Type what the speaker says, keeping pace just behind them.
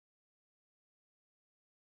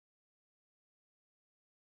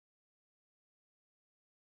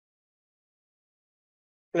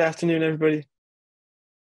Good afternoon, everybody.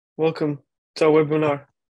 Welcome to our webinar.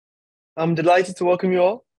 I'm delighted to welcome you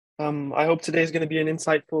all. I hope today is going to be an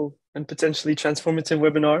insightful and potentially transformative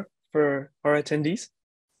webinar for our attendees.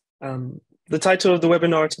 The title of the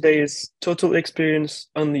webinar today is Total Experience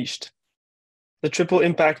Unleashed: The Triple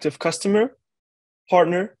Impact of Customer,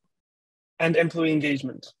 Partner, and Employee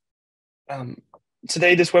Engagement.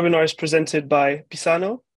 Today, this webinar is presented by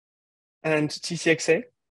Pisano and TCXA.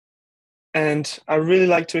 And I really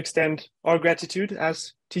like to extend our gratitude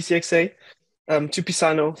as TCXA to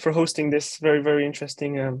Pisano for hosting this very, very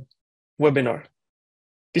interesting webinar.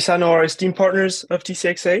 Pisano are esteemed partners of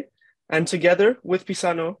TCXA, and together with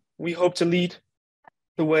Pisano, we hope to lead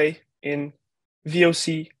the way in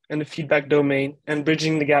VOC and the feedback domain and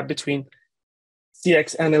bridging the gap between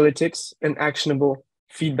CX analytics and actionable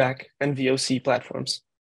feedback and VOC platforms.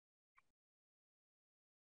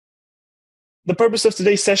 The purpose of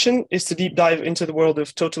today's session is to deep dive into the world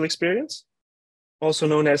of total experience, also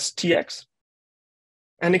known as TX,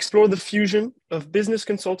 and explore the fusion of business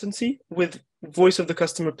consultancy with voice of the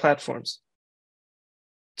customer platforms.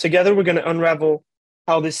 Together, we're going to unravel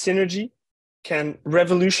how this synergy can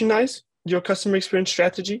revolutionize your customer experience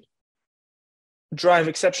strategy, drive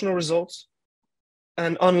exceptional results,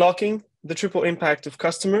 and unlocking the triple impact of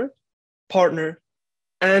customer, partner,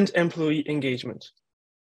 and employee engagement.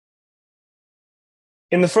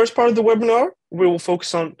 In the first part of the webinar, we will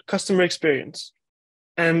focus on customer experience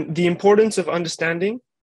and the importance of understanding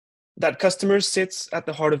that customers sits at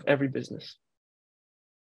the heart of every business.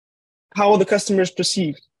 How are the customers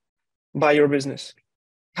perceived by your business?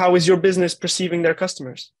 How is your business perceiving their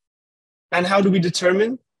customers? And how do we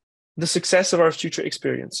determine the success of our future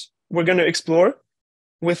experience? We're going to explore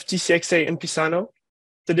with TCXA and Pisano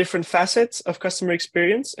the different facets of customer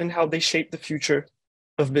experience and how they shape the future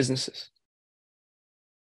of businesses.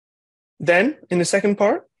 Then, in the second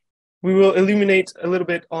part, we will illuminate a little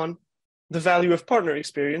bit on the value of partner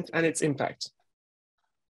experience and its impact.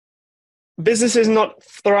 Businesses not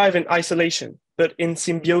thrive in isolation, but in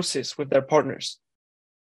symbiosis with their partners.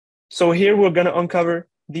 So here we're going to uncover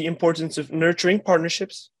the importance of nurturing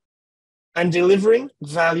partnerships and delivering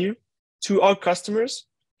value to our customers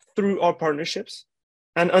through our partnerships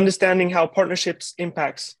and understanding how partnerships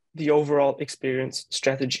impacts the overall experience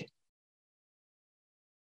strategy.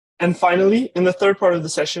 And finally, in the third part of the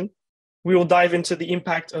session, we will dive into the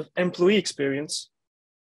impact of employee experience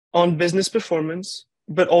on business performance,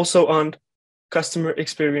 but also on customer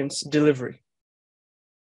experience delivery.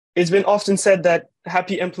 It's been often said that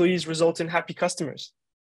happy employees result in happy customers.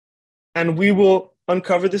 And we will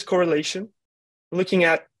uncover this correlation, looking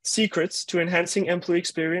at secrets to enhancing employee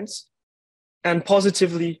experience and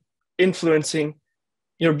positively influencing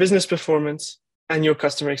your business performance and your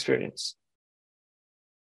customer experience.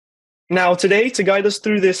 Now, today, to guide us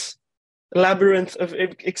through this labyrinth of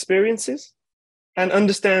experiences and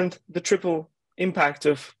understand the triple impact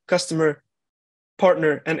of customer,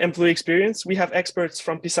 partner, and employee experience, we have experts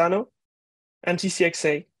from Pisano and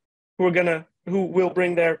TCXA who will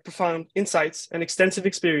bring their profound insights and extensive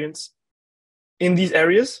experience in these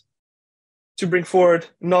areas to bring forward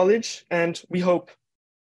knowledge and, we hope,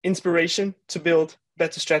 inspiration to build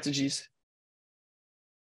better strategies.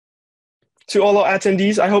 To all our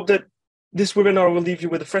attendees, I hope that this webinar will leave you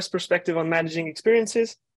with a fresh perspective on managing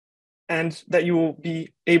experiences and that you will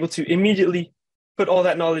be able to immediately put all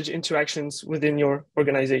that knowledge into actions within your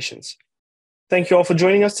organizations. Thank you all for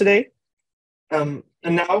joining us today. And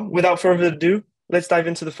now, without further ado, let's dive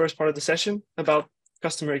into the first part of the session about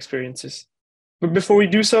customer experiences. But before we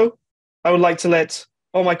do so, I would like to let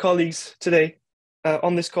all my colleagues today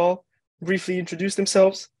on this call briefly introduce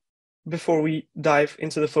themselves before we dive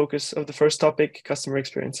into the focus of the first topic, customer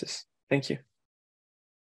experiences. Thank you.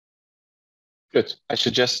 Good. I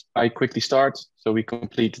suggest I quickly start so we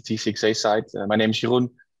complete the TCXA side. My name is Jeroen,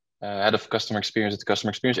 Head of Customer Experience at the Customer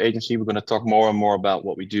Experience Agency. We're going to talk more and more about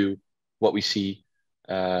what we do, what we see,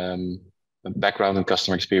 background in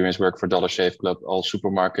customer experience, work for Dollar Shave Club, all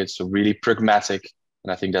supermarkets, so really pragmatic.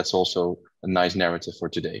 And I think that's also a nice narrative for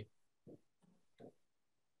today.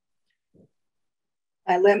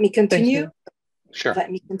 Let me continue. Sure.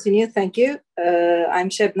 Let me continue. Thank you. I'm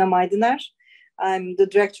Şebnem Aydıner. I'm the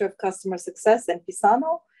Director of Customer Success at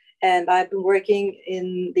Pisano, and I've been working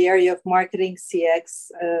in the area of marketing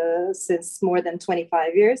CX since more than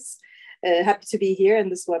 25 years. Happy to be here in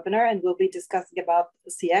this webinar, and we'll be discussing about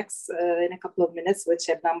CX in a couple of minutes with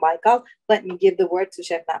Şebnem Baykal. Let me give the word to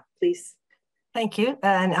Şebnem, please. Thank you.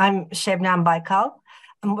 And I'm Şebnem Baykal.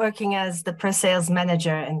 I'm working as the pre-sales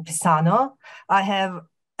manager in Pisano. I have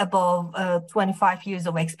above 25 years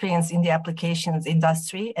of experience in the applications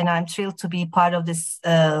industry, and I'm thrilled to be part of this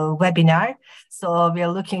webinar. So we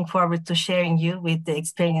are looking forward to sharing you with the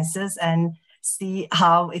experiences and see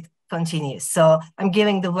how it continues. So I'm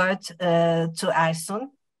giving the word to Ersun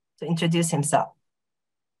to introduce himself.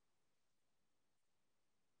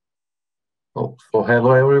 So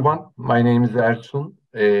hello everyone, my name is Ersun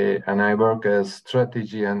and I work as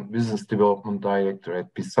Strategy and Business Development Director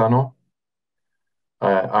at Pisano.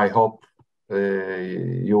 I hope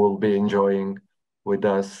you will be enjoying with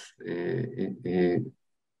us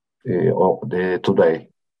today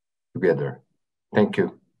together. Thank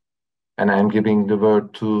you. And I'm giving the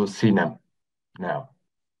word to Sinem now.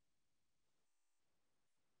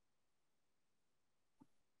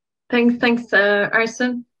 Thanks,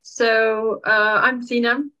 Ersun. So I'm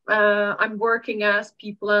Sinem. I'm working as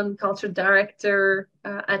People and Culture Director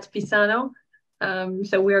at Pisano.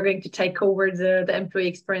 So we are going to take over the employee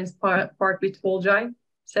experience part with Olcay.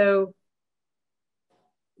 So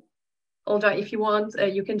Olcay, if you want,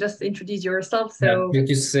 you can just introduce yourself. So yeah, thank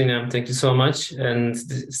you, Sinem. Thank you so much. And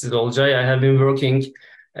this is Olcay. I have been working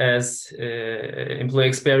as employee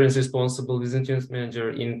experience responsible business unit manager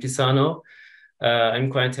in Pisano. I'm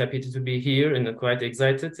quite happy to be here and quite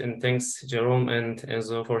excited. And thanks, Jerome and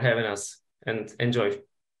Enzo, for having us. And enjoy.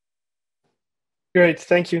 Great,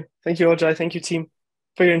 thank you. Thank you, Olcay. Thank you, team,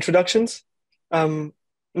 for your introductions. Now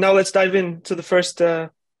let's dive into the first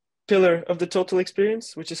pillar of the total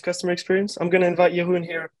experience, which is customer experience. I'm going to invite Jeroen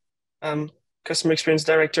here, Customer Experience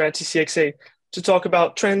Director at TCXA, to talk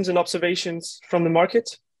about trends and observations from the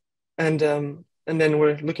market. And then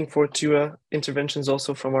we're looking forward to interventions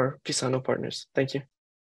also from our Pisano partners. Thank you.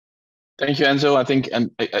 Thank you, Enzo. I think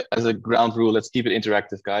as a ground rule, let's keep it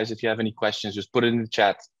interactive, guys. If you have any questions, just put it in the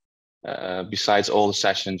chat. Besides all the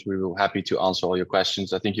sessions, we will be happy to answer all your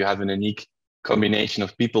questions. I think you have a unique combination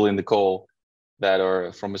of people in the call that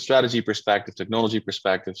are from a strategy perspective, technology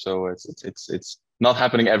perspective. So it's not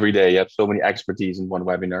happening every day. You have so many expertise in one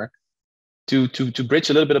webinar. To bridge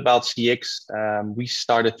a little bit about CX, we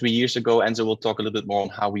started 3 years ago. Enzo will talk a little bit more on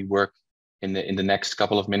how we work in the next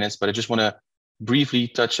couple of minutes, but I just want to briefly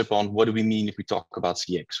touch upon what do we mean if we talk about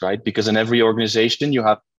CX, right? Because in every organization, you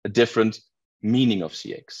have a different meaning of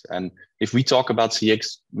CX. And if we talk about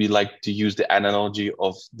CX, we like to use the analogy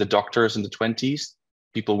of the doctors in the 20s,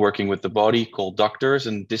 people working with the body called doctors.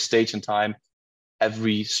 And this stage in time,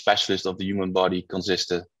 every specialist of the human body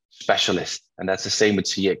consists of specialist. And that's the same with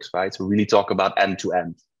CX, right? So we really talk about end to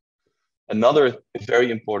end. Another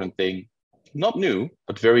very important thing, not new,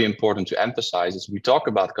 but very important to emphasize is we talk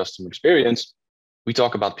about customer experience, we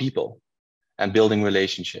talk about people and building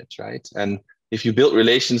relationships, right? And if you build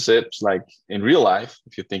relationships like in real life,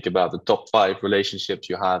 if you think about the top 5 relationships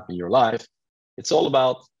you have in your life, it's all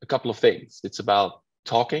about a couple of things. It's about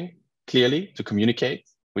talking clearly to communicate,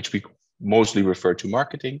 which we mostly refer to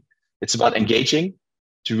marketing. It's about engaging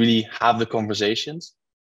to really have the conversations,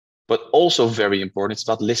 but also very important, it's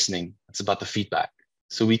about listening. It's about the feedback.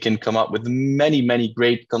 So we can come up with many, many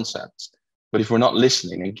great concepts. But if we're not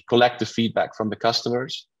listening and collect the feedback from the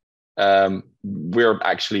customers,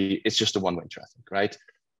 it's just a one-way traffic, right?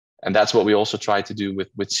 And that's what we also try to do with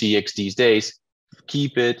CX these days.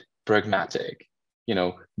 Keep it pragmatic,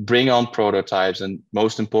 bring on prototypes, and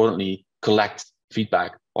most importantly, collect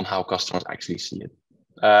feedback on how customers actually see it.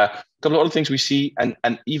 A couple of other things we see,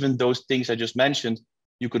 and even those things I just mentioned,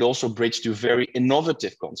 you could also bridge to very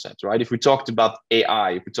innovative concepts, right? If we talked about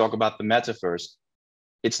AI, if we talk about the metaverse,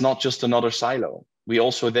 it's not just another silo. We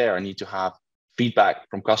also there need to have feedback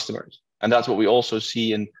from customers. And that's what we also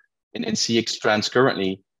see in CX trends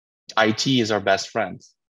currently. IT is our best friend,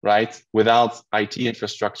 right? Without IT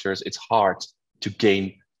infrastructures, it's hard to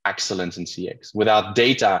gain excellence in CX. Without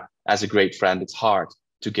data as a great friend, it's hard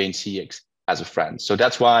to gain CX as a friend. So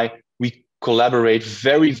that's why we collaborate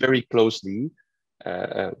very, very closely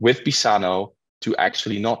with Pisano to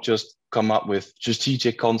actually not just come up with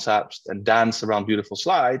strategic concepts and dance around beautiful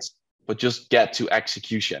slides, but just get to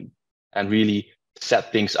execution and really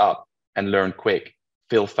set things up and learn quick,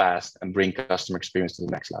 fail fast, and bring customer experience to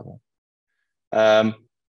the next level.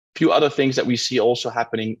 Few other things that we see also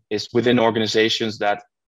happening is within organizations that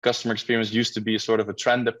customer experience used to be a sort of a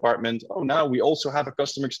trend department. Oh, now we also have a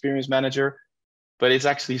customer experience manager, but it's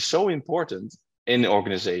actually so important in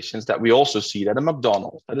organizations that we also see that a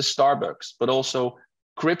McDonald's, at a Starbucks, but also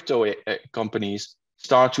crypto companies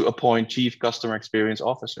start to appoint chief customer experience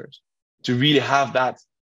officers to really have that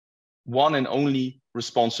one and only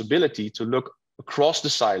responsibility to look across the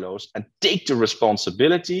silos and take the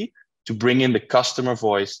responsibility to bring in the customer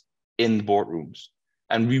voice in the boardrooms.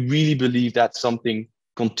 And we really believe that's something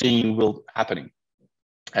will happening.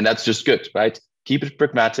 And that's just good, right? Keep it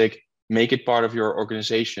pragmatic, make it part of your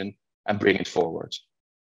organization, and bring it forward.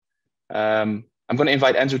 I'm going to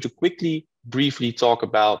invite Enzo to quickly, briefly talk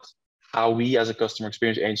about how we as a customer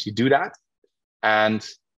experience agency do that, and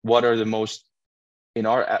what are the most, in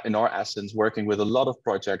our essence, working with a lot of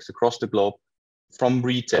projects across the globe, from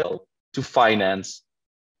retail to finance.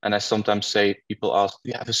 And I sometimes say, people ask, do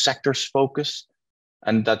you have a sector's focus?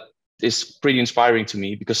 And that is pretty inspiring to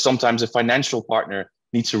me, because sometimes a financial partner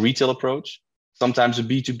needs a retail approach. Sometimes a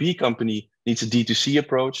B2B company needs a D2C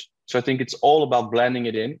approach. So I think it's all about blending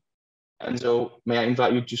it in. And so may I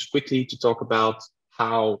invite you just quickly to talk about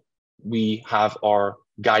how we have our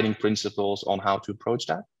guiding principles on how to approach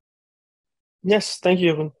that? Yes, thank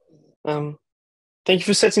you, Jeroen. Thank you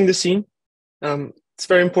for setting the scene. It's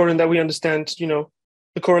very important that we understand,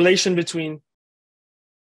 the correlation between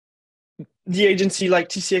the agency like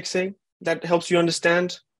TCXA that helps you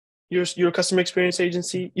understand your customer experience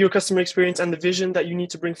agency, your customer experience, and the vision that you need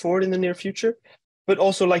to bring forward in the near future. But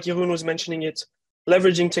also, like Jeroen was mentioning it,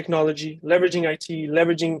 leveraging technology, leveraging IT,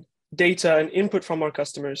 leveraging data and input from our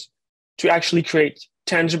customers to actually create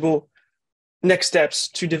tangible next steps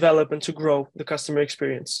to develop and to grow the customer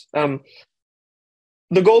experience.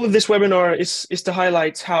 The goal of this webinar is to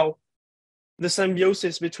highlight how the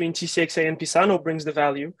symbiosis between TCXA and Pisano brings the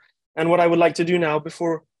value. And what I would like to do now,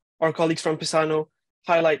 before our colleagues from Pisano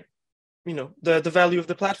highlight the value of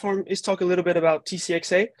the platform, is talk a little bit about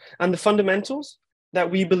TCXA and the fundamentals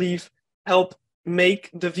that we believe help make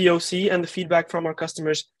the VOC and the feedback from our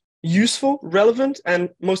customers useful, relevant, and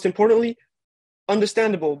most importantly,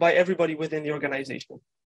 understandable by everybody within the organization.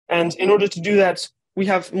 And in order to do that, we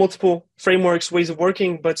have multiple frameworks, ways of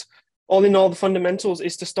working, but all in all, the fundamentals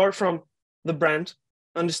is to start from the brand,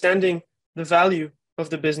 understanding the value of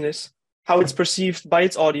the business, how it's perceived by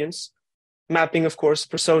its audience, mapping, of course,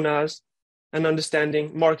 personas, and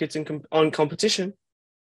understanding markets on competition,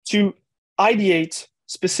 to ideate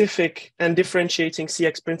specific and differentiating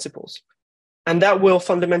CX principles. And that will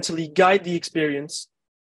fundamentally guide the experience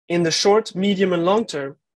in the short, medium, and long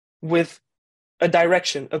term with a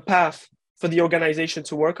direction, a path for the organization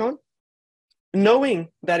to work on, knowing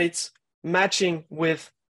that it's matching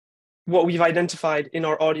with what we've identified in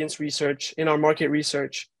our audience research, in our market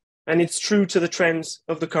research, and it's true to the trends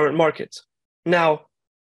of the current market. Now,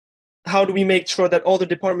 how do we make sure that all the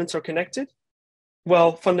departments are connected?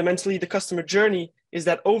 Well, fundamentally, the customer journey is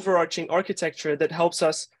that overarching architecture that helps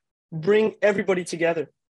us bring everybody together.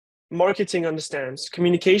 Marketing understands,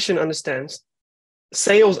 communication understands,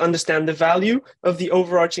 sales understand the value of the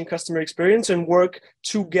overarching customer experience and work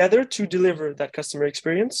together to deliver that customer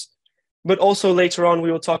experience. But also later on,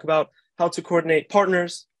 we will talk about how to coordinate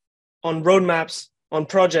partners on roadmaps, on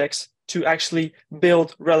projects to actually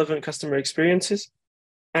build relevant customer experiences.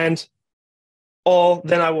 And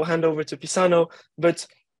then I will hand over to Pisano, but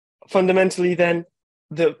fundamentally then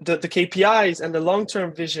the KPIs and the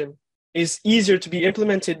long-term vision is easier to be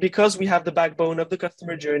implemented because we have the backbone of the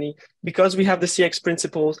customer journey, because we have the CX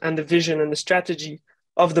principles and the vision and the strategy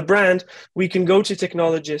of the brand. We can go to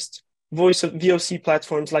technologists, voice of VOC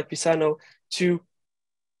platforms like Pisano to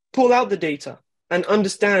pull out the data and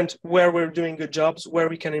understand where we're doing good jobs, where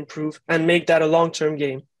we can improve, and make that a long-term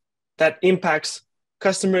game that impacts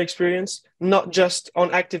customer experience, not just on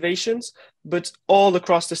activations, but all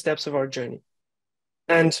across the steps of our journey.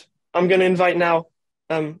 And I'm going to invite now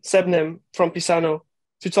Sebnem from Pisano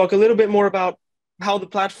to talk a little bit more about how the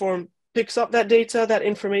platform picks up that data, that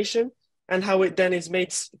information, and how it then is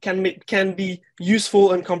can be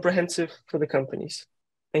useful and comprehensive for the companies.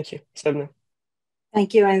 Thank you, Sebnem.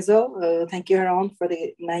 Thank you, Enzo. Thank you, Jeroen, for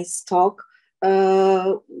the nice talk.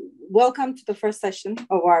 Welcome to the first session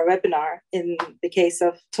of our webinar. In the case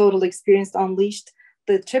of Total Experience Unleashed,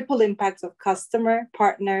 the triple impact of customer,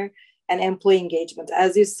 partner, and employee engagement.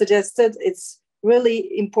 As you suggested, it's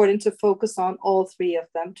really important to focus on all three of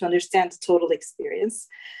them to understand the total experience.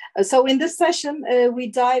 So in this session, we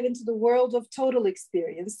dive into the world of total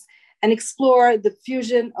experience and explore the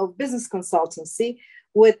fusion of business consultancy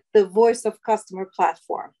with the voice of customer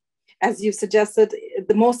platform. As you suggested,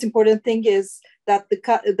 the most important thing is that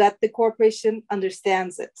the corporation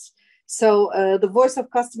understands it. So the voice of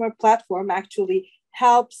customer platform actually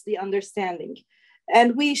helps the understanding.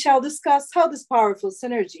 And we shall discuss how this powerful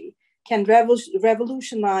synergy can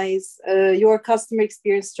revolutionize your customer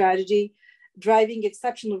experience strategy, driving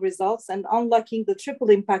exceptional results and unlocking the triple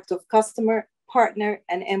impact of customer, partner,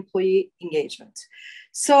 and employee engagement.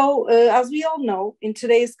 So as we all know, in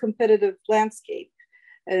today's competitive landscape,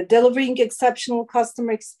 delivering exceptional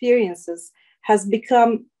customer experiences has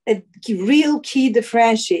become a real key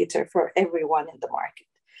differentiator for everyone in the market.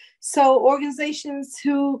 So organizations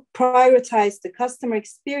who prioritize the customer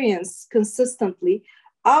experience consistently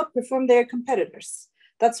outperform their competitors.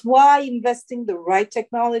 That's why investing the right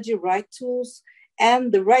technology, right tools,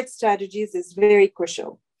 and the right strategies is very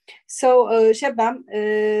crucial. So, Shebnem,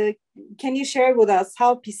 can you share with us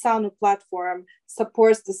how Pisano platform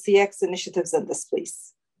supports the CX initiatives in this,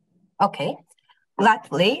 please? Okay.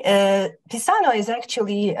 Gladly. Pisano is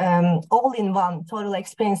actually all-in-one total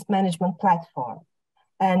experience management platform,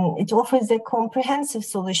 and it offers a comprehensive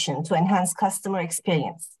solution to enhance customer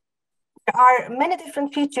experience. There are many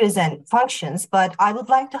different features and functions, but I would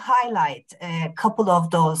like to highlight a couple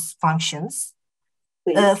of those functions.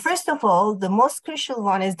 First of all, the most crucial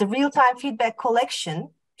one is the real-time feedback collection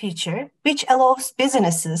feature, which allows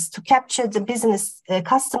businesses to capture the business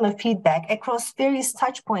customer feedback across various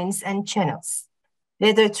touchpoints and channels,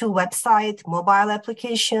 whether through website, mobile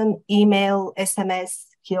application, email, SMS,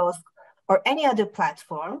 kiosk, or any other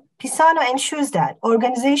platform. Pisano ensures that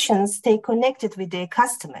organizations stay connected with their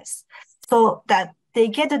customers so that they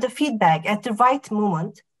gather the feedback at the right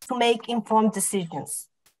moment to make informed decisions.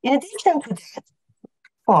 In addition to that,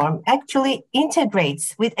 platform actually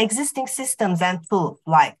integrates with existing systems and tools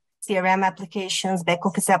like CRM applications, back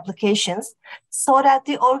office applications, so that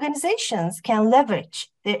the organizations can leverage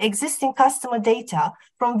their existing customer data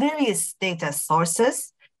from various data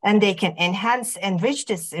sources, and they can enhance and enrich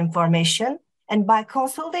this information. And by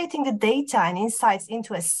consolidating the data and insights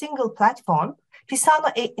into a single platform,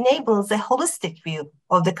 Pisano enables a holistic view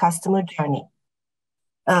of the customer journey.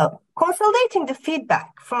 Consolidating the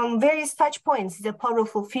feedback from various touch points is a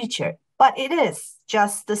powerful feature, but it is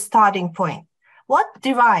just the starting point. What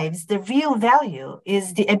derives the real value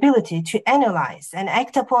is the ability to analyze and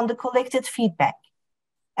act upon the collected feedback.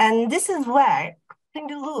 And this is where the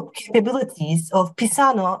loop capabilities of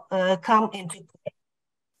Pisano come into play.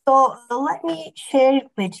 So let me share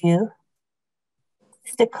with you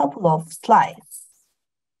just a couple of slides.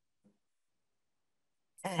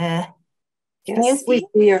 Can you see?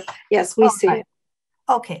 Yes, we see. Right.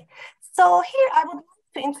 Okay. So here I would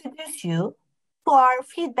like to introduce you to our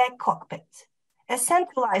feedback cockpit, a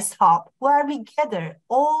centralized hub where we gather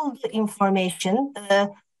all the information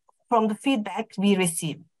from the feedback we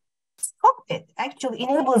receive. This cockpit actually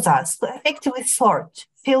enables us to effectively sort,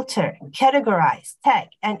 filter, categorize, tag,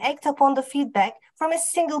 and act upon the feedback from a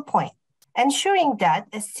single point, ensuring that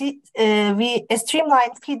a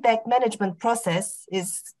streamlined feedback management process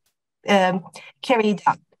is carried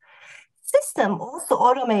out. The system also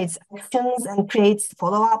automates actions and creates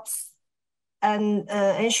follow-ups and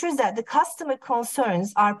ensures that the customer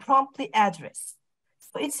concerns are promptly addressed.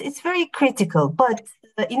 So it's very critical. But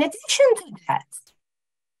in addition to that,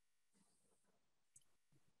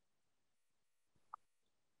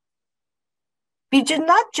 we do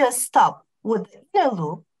not just stop with the inner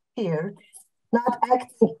loop here, not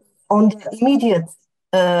acting on the immediate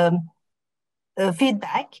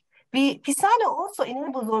feedback. Pisano also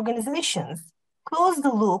enables organizations close the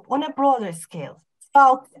loop on a broader scale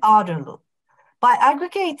throughout the outer loop. By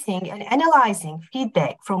aggregating and analyzing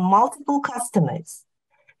feedback from multiple customers,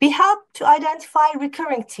 we help to identify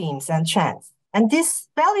recurring themes and trends. And this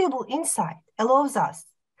valuable insight allows us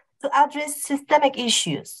to address systemic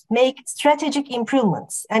issues, make strategic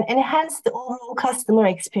improvements, and enhance the overall customer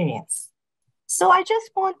experience. So I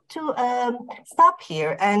just want to stop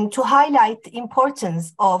here and to highlight the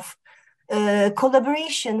importance of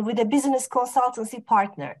collaboration with a business consultancy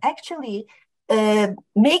partner. Actually,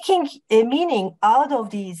 making a meaning out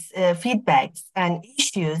of these feedbacks and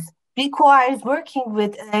issues requires working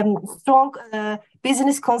with a strong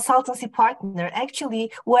business consultancy partner,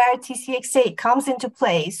 actually, where TCXA comes into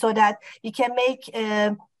play so that we can make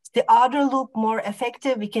the outer loop more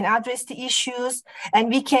effective, we can address the issues, and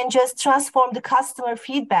we can just transform the customer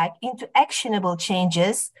feedback into actionable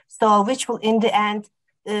changes, so which will in the end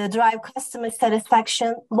drive customer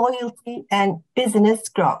satisfaction, loyalty, and business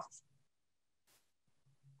growth.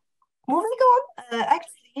 Moving on,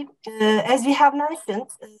 as we have mentioned,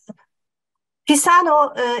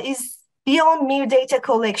 Pisano is beyond mere data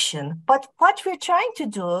collection, but what we're trying to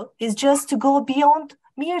do is just to go beyond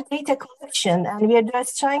mere data collection, and we are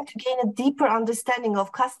just trying to gain a deeper understanding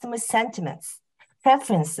of customer sentiments,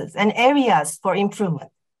 preferences, and areas for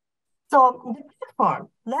improvement. So the platform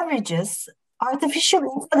leverages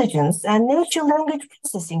artificial intelligence and natural language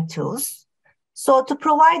processing tools so to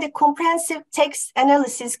provide a comprehensive text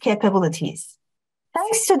analysis capabilities.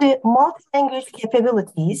 Thanks to the multi-language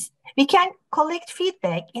capabilities, we can collect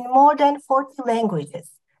feedback in more than 40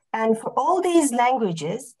 languages. And for all these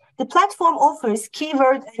languages, the platform offers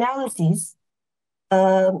keyword analysis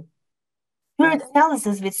to word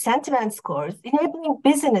analysis with sentiment scores, enabling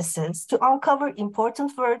businesses to uncover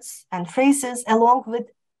important words and phrases along with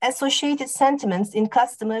associated sentiments in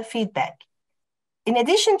customer feedback. In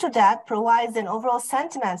addition to that, provides an overall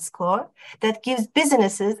sentiment score that gives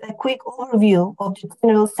businesses a quick overview of the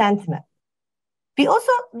general sentiment. We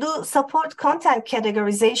also do support content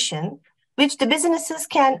categorization, which the businesses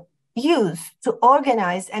can use to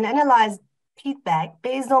organize and analyze feedback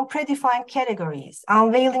based on predefined categories,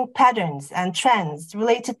 unveiling patterns and trends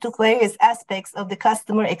related to various aspects of the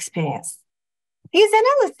customer experience. These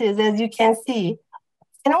analyses, as you can see,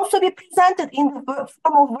 can also be presented in the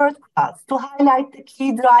form of word clouds to highlight the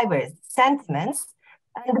key drivers, sentiments,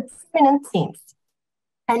 and the prominent themes.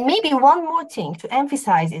 And maybe one more thing to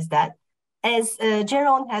emphasize is that, as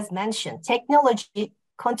Jeroen has mentioned, technology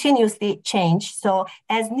continuously change. So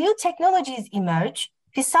as new technologies emerge,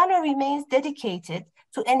 Pisano remains dedicated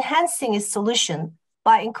to enhancing its solution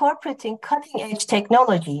by incorporating cutting-edge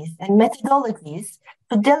technologies and methodologies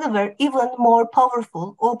to deliver even more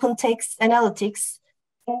powerful open text analytics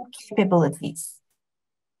capabilities.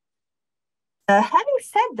 Having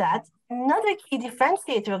said that, another key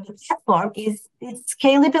differentiator of the platform is its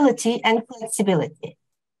scalability and flexibility.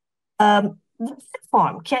 The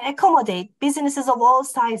platform can accommodate businesses of all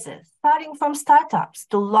sizes, starting from startups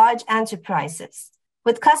to large enterprises,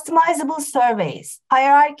 with customizable surveys,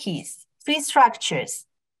 hierarchies, fee structures,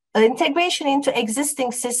 integration into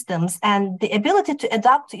existing systems, and the ability to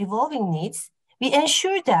adapt to evolving needs. We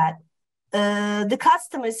ensure that the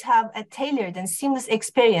customers have a tailored and seamless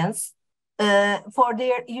experience for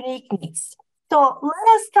their unique needs. So let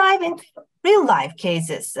us dive into real life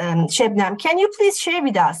cases. Şebnem, can you please share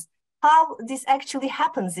with us how this actually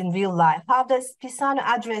happens in real life? How does Pisano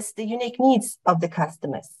address the unique needs of the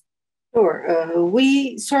customers? Sure.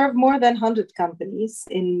 We serve more than 100 companies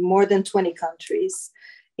in more than 20 countries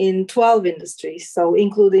in 12 industries, so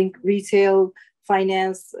including retail,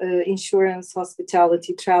 finance, insurance,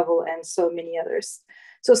 hospitality, travel, and so many others.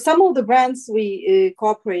 So some of the brands we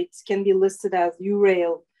cooperate can be listed as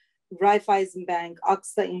URail, Raiffeisen Bank,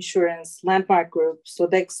 AXA Insurance, Landmark Group,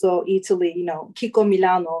 Sodexo, Italy, Kiko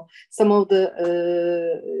Milano, some of the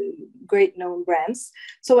great known brands.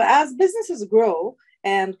 So as businesses grow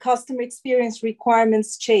and customer experience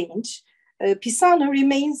requirements change, Pisano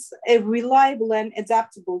remains a reliable and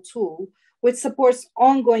adaptable tool which supports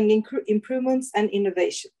ongoing improvements and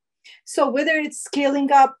innovation. So whether it's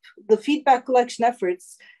scaling up the feedback collection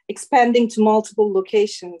efforts, expanding to multiple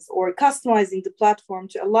locations, or customizing the platform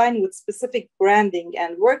to align with specific branding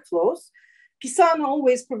and workflows, Pisano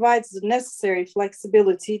always provides the necessary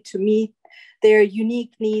flexibility to meet their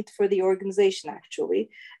unique need for the organization, actually.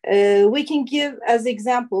 We can give as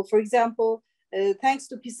example, for example, thanks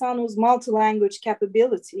to Pisano's multi-language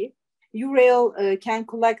capability, URail can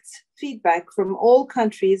collect feedback from all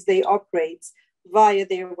countries they operate via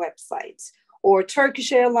their website. Or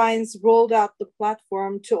Turkish Airlines rolled out the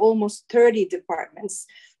platform to almost 30 departments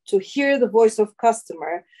to hear the voice of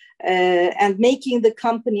customer and making the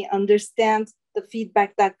company understand the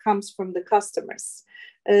feedback that comes from the customers.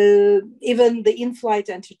 Even the in-flight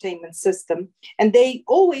entertainment system. And they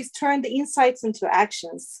always turn the insights into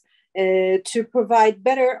actions to provide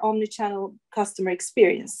better omnichannel customer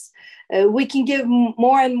experience. We can give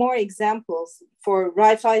more and more examples for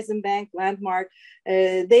Raiffeisen Bank, Landmark.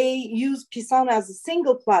 They use Pisano as a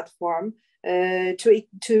single platform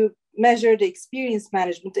to measure the experience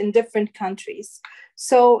management in different countries.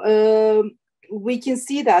 So we can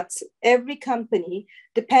see that every company,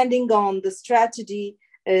 depending on the strategy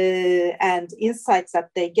and insights that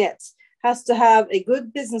they get, has to have a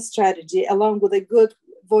good business strategy along with a good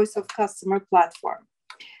voice of customer platform.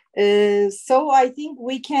 So I think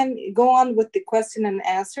we can go on with the question and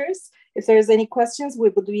answers. If there's any questions, we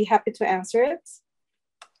would be happy to answer it.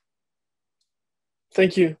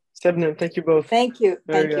 Thank you, Şebnem. Thank you both. Thank you.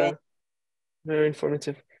 Very, Thank you. Very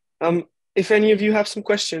informative. If any of you have some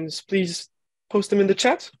questions, please post them in the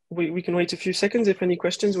chat. We can wait a few seconds. If any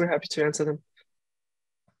questions, we're happy to answer them.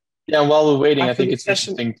 Yeah, while we're waiting, After I think the it's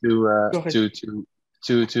session- interesting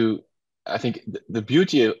to I think the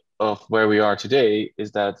beauty of where we are today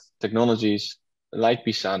is that technologies like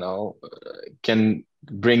Pisano can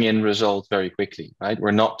bring in results very quickly, right?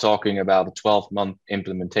 We're not talking about a 12-month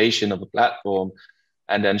implementation of a platform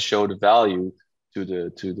and then show the value to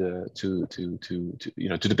the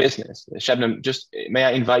business. Şebnem, just may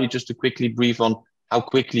I invite you just to quickly brief on how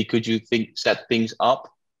quickly could you set things up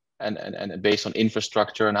and based on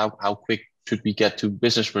infrastructure, and how quick should we get to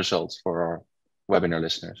business results for our webinar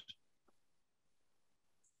listeners?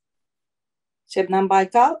 Şebnem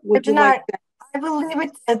Baykal, would you like to? I will leave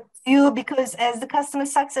it to you because as the customer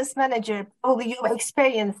success manager, probably you've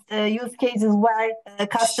experienced use cases where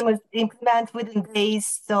customers implement within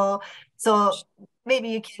days. So maybe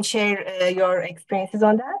you can share your experiences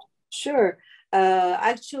on that. Sure.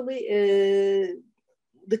 Actually,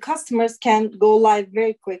 the customers can go live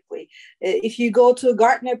very quickly. If you go to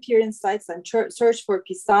Gartner Peer Insights and search for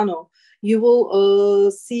Pisano, you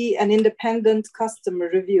will see an independent customer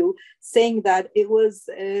review saying that it was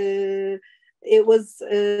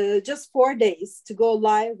just 4 days to go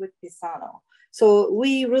live with Pisano. So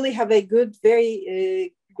we really have a good,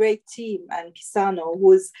 very great team and Pisano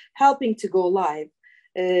who is helping to go live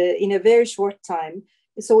in a very short time.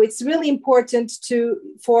 So it's really important to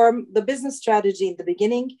form the business strategy in the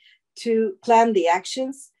beginning, to plan the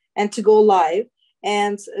actions and to go live,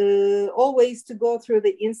 and always to go through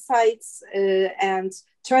the insights and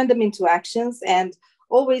turn them into actions, and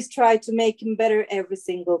always try to make them better every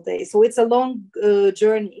single day. So it's a long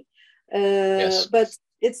journey, Yes. but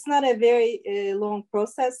it's not a very long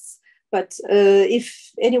process. But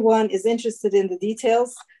if anyone is interested in the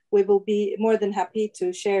details, we will be more than happy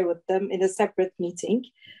to share with them in a separate meeting.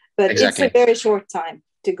 But Exactly. It's a very short time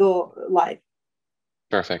to go live.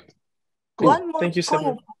 Perfect. Cool. One more Thank you,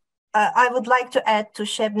 point I would like to add to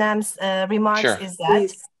Shebnem's remarks is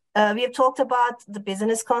that we have talked about the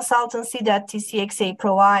business consultancy that TCXA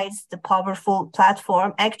provides, the powerful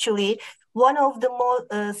platform. Actually, one of the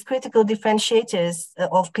most critical differentiators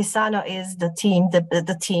of Pisano is the team,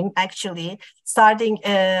 the team actually, starting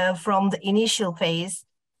from the initial phase,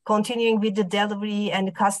 continuing with the delivery and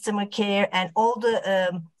the customer care and all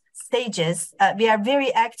the stages. We are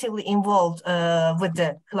very actively involved with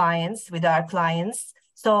the clients, with our clients.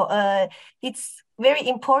 So it's very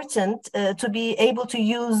important to be able to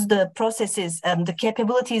use the processes and the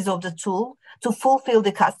capabilities of the tool to fulfill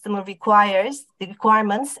the customer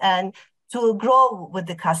requirements and to grow with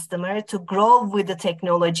the customer, to grow with the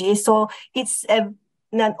technology. So it's an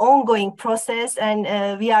ongoing process,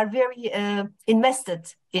 and we are very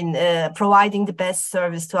invested in providing the best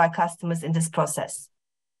service to our customers in this process.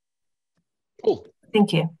 Cool.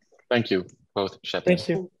 Thank you. Thank you, both Shebnem. Thank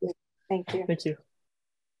you. Thank you. Thank you.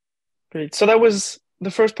 Great. So that was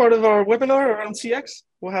the first part of our webinar around CX.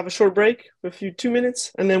 We'll have a short break, a few 2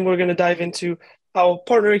 minutes, and then we're going to dive into how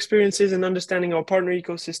partner experiences and understanding our partner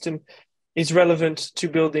ecosystem is relevant to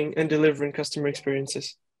building and delivering customer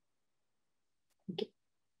experiences.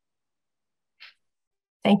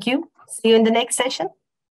 Thank you. See you in the next session.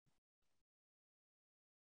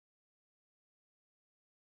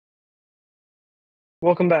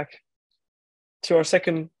 Welcome back to our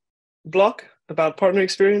second block about partner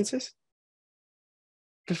experiences.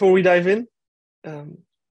 Before we dive in,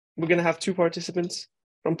 we're going to have two participants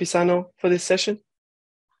from Pisano for this session,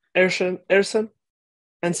 Ersan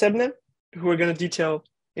and Shebnem, who are going to detail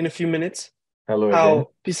in a few minutes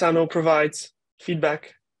how Pisano provides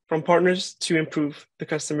feedback from partners to improve the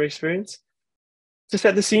customer experience. To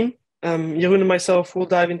set the scene, Jeroen and myself will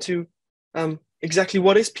dive into exactly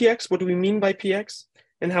what is PX, what do we mean by PX,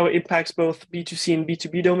 and how it impacts both B2C and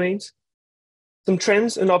B2B domains, some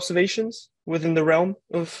trends and observations within the realm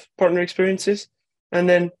of partner experiences, and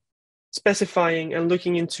then specifying and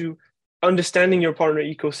looking into understanding your partner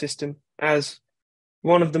ecosystem as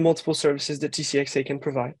one of the multiple services that TCXA can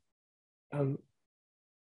provide.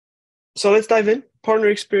 So let's dive in. Partner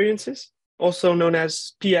experiences, also known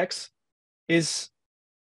as PX, is,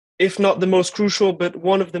 if not the most crucial, but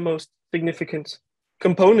one of the most significant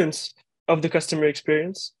components of the customer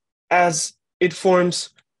experience, as it forms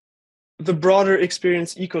the broader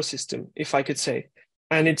experience ecosystem, if I could say,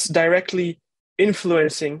 and it's directly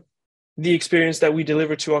influencing the experience that we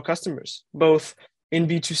deliver to our customers, both in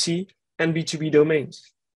B2C and B2B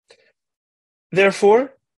domains.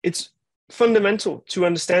 Therefore, it's fundamental to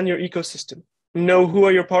understand your ecosystem, know who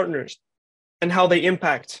are your partners and how they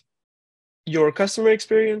impact your customer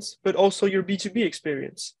experience, but also your B2B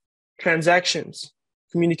experience. Transactions,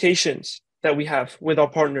 communications that we have with our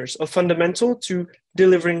partners are fundamental to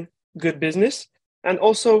delivering good business and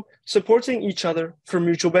also supporting each other for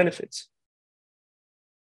mutual benefits.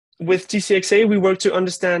 With TCXA, we work to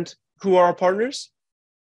understand who are our partners,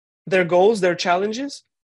 their goals, their challenges,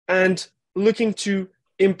 and looking to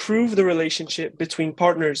improve the relationship between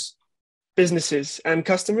partners, businesses, and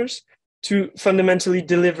customers to fundamentally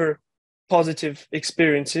deliver positive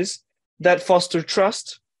experiences that foster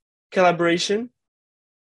trust, collaboration,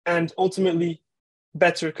 and ultimately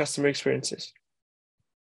better customer experiences.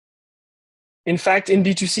 In fact, in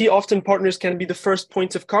B2C, often partners can be the first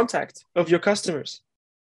point of contact of your customers,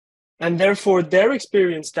 and therefore their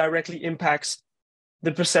experience directly impacts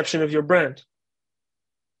the perception of your brand.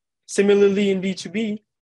 Similarly, in B2B,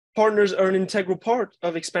 partners are an integral part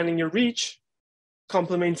of expanding your reach,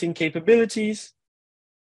 complementing capabilities,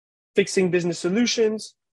 fixing business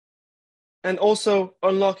solutions, and also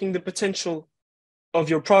unlocking the potential of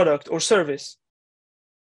your product or service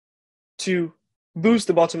to boost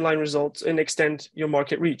the bottom line results and extend your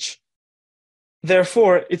market reach.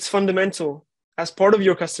 Therefore, it's fundamental as part of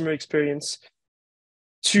your customer experience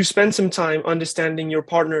to spend some time understanding your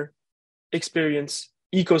partner experience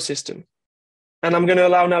ecosystem. And I'm going to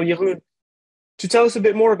allow now Jeroen to tell us a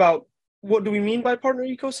bit more about what do we mean by partner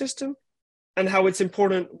ecosystem and how it's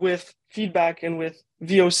important with feedback and with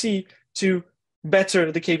VOC to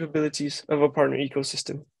better the capabilities of a partner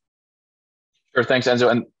ecosystem. Sure, thanks,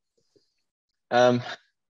 Enzo. And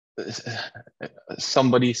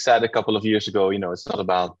somebody said a couple of years ago, it's not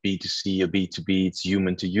about B2C or B2B, it's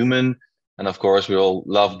human to human. And of course, we all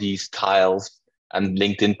love these tiles and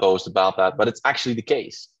LinkedIn posts about that, but it's actually the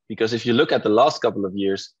case. Because if you look at the last couple of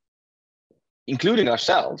years, including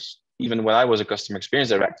ourselves, even when I was a customer experience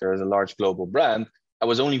director at a large global brand, I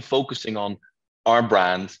was only focusing on our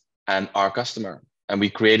brand and our customer. And we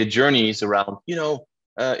created journeys around,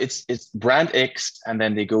 it's brand X, and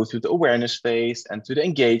then they go through the awareness phase and to the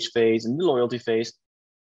engage phase and the loyalty phase.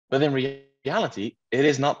 But in reality, it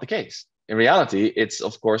is not the case. In reality, it's,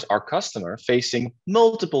 of course, our customer facing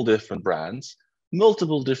multiple different brands,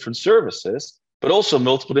 multiple different services, but also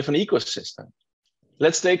multiple different ecosystems.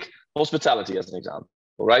 Let's take hospitality as an example,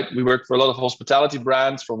 right? We work for a lot of hospitality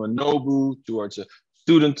brands, from a Nobu towards a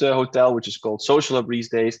student hotel, which is called Social Hub these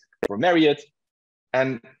days, or Marriott.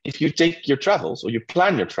 And if you take your travels or you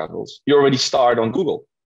plan your travels, you already start on Google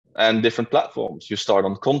and different platforms. You start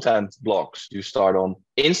on content blogs, you start on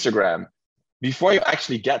Instagram. Before you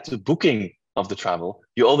actually get to booking of the travel,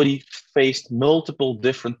 you already faced multiple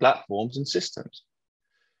different platforms and systems.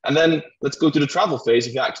 And then let's go to the travel phase.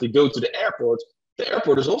 If you actually go to the airport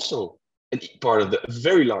is also a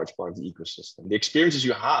very large part of the ecosystem. The experiences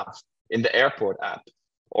you have in the airport app,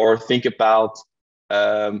 or think about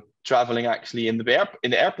traveling actually in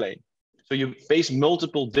the airplane. So you face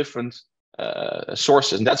multiple different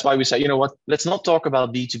sources. And that's why we say, let's not talk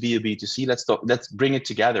about B2B or B2C. Let's bring it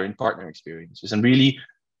together in partner experiences and really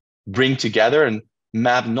bring together and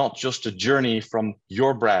map not just a journey from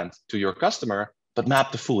your brand to your customer, but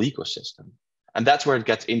map the full ecosystem. And that's where it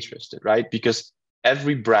gets interested, right? Because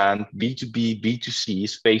every brand, B2B, B2C,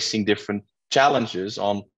 is facing different challenges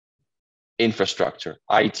on infrastructure,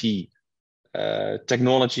 IT,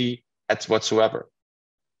 technology, whatsoever.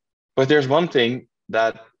 But there's one thing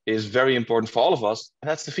that is very important for all of us, and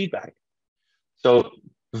that's the feedback. So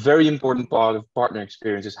a very important part of partner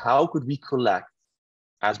experience is how could we collect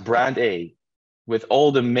as brand A with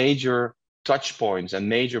all the major touch points and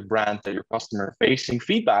major brands that your customer facing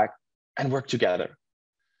feedback and work together.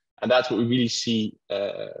 And that's what we really see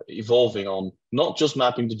evolving on, not just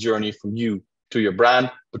mapping the journey from you to your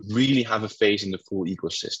brand, but really have a face in the full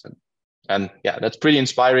ecosystem. And yeah, that's pretty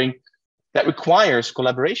inspiring. That requires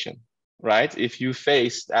collaboration, right? If you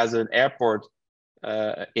face as an airport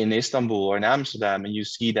in Istanbul or in Amsterdam, and you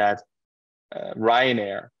see that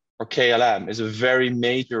Ryanair or KLM is a very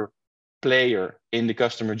major player in the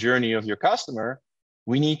customer journey of your customer,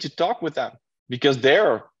 we need to talk with them because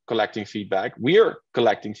they're collecting feedback. We're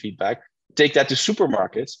collecting feedback. Take that to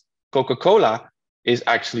supermarkets. Coca-Cola is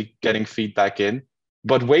actually getting feedback in,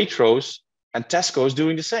 but Waitrose and Tesco is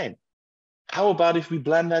doing the same. How about if we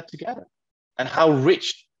blend that together? And how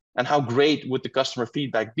rich and how great would the customer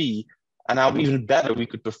feedback be, and how even better we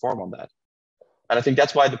could perform on that? And I think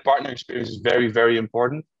that's why the partner experience is very, very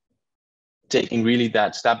important. Taking really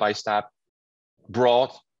that step-by-step,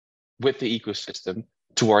 broad with the ecosystem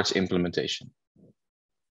towards implementation.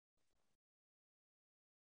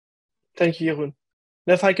 Thank you, Jeroen.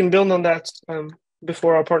 And if I can build on that,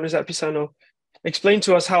 before our partners at Pisano explain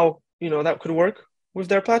to us how that could work with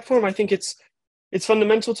their platform, I think it's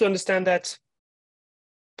fundamental to understand that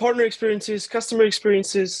partner experiences, customer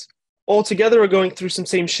experiences, all together are going through some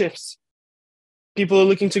same shifts. People are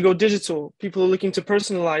looking to go digital. People are looking to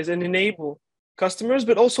personalize and enable customers,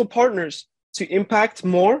 but also partners to impact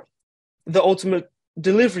more the ultimate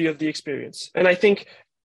delivery of the experience. And I think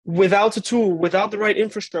without a tool, without the right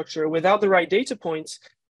infrastructure, without the right data points,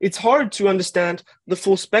 it's hard to understand the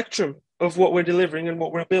full spectrum of what we're delivering and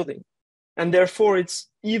what we're building. And therefore, it's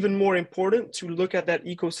even more important to look at that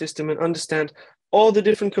ecosystem and understand all the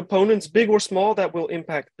different components, big or small, that will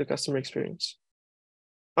impact the customer experience.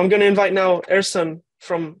 I'm going to invite now Ersan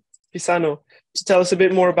from Pisano to tell us a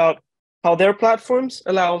bit more about how their platforms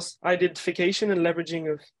allows identification and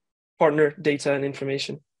leveraging of partner data and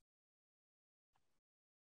information.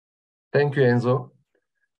 Thank you, Enzo.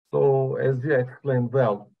 So, as you explained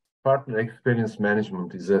well, partner experience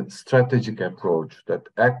management is a strategic approach that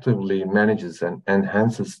actively manages and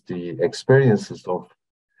enhances the experiences of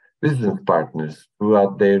business partners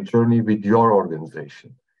throughout their journey with your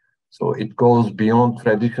organization. So it goes beyond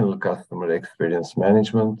traditional customer experience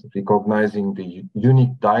management, recognizing the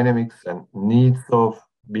unique dynamics and needs of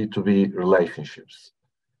B2B relationships.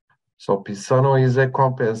 So Pisano is a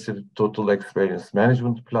comprehensive total experience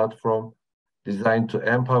management platform designed to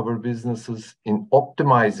empower businesses in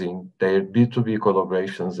optimizing their B2B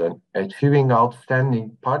collaborations and achieving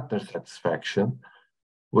outstanding partner satisfaction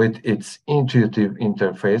with its intuitive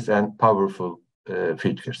interface and powerful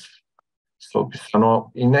features. So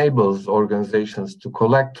Pisano enables organizations to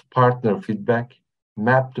collect partner feedback,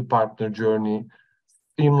 map the partner journey,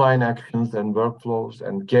 streamline actions and workflows,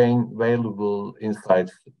 and gain valuable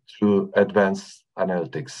insights through advanced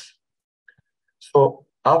analytics. So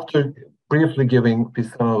after briefly giving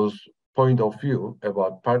Pisano's point of view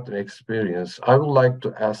about partner experience, I would like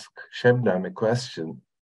to ask Shebnem a question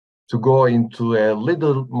to go into a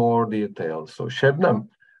little more detail. So Shebnem,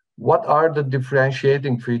 what are the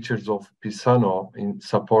differentiating features of Pisano in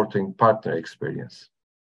supporting partner experience?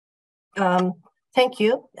 Thank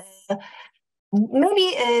you.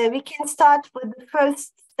 Maybe we can start with the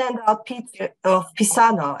first standout feature of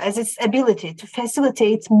Pisano as its ability to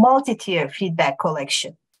facilitate multi-tier feedback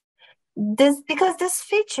collection. Because this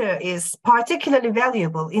feature is particularly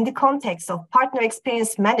valuable in the context of partner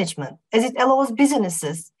experience management, as it allows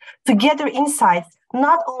businesses to gather insights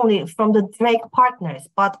not only from the direct partners,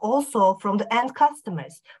 but also from the end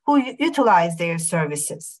customers who utilize their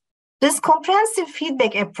services. This comprehensive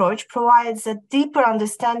feedback approach provides a deeper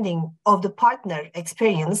understanding of the partner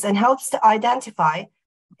experience and helps to identify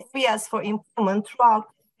areas for improvement throughout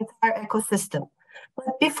the entire ecosystem.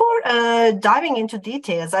 But before diving into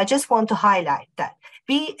details, I just want to highlight that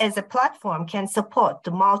we as a platform can support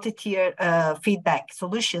the multi-tier feedback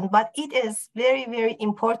solution, but it is very, very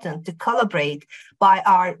important to collaborate by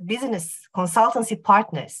our business consultancy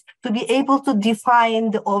partners to be able to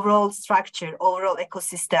define the overall structure, overall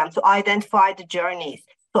ecosystem, to identify the journeys,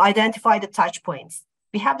 to identify the touch points.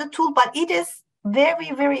 We have the tool, but it is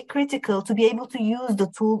very, very critical to be able to use the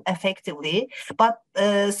tool effectively. But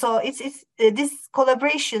so this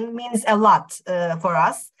collaboration means a lot for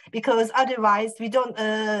us, because otherwise we don't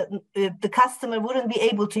the customer wouldn't be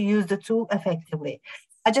able to use the tool effectively.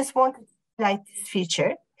 I just want to highlight this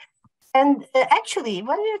feature. And actually,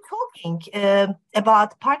 when we're talking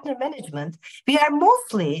about partner management, we are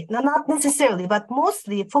mostly, not necessarily, but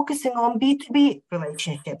mostly focusing on B2B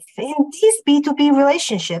relationships. In these B2B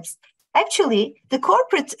relationships, actually,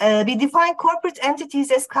 we define corporate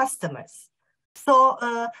entities as customers. So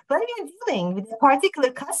when we are dealing with a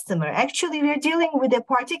particular customer, actually we're dealing with a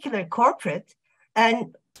particular corporate,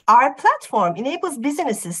 and our platform enables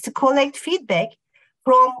businesses to collect feedback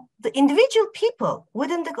from the individual people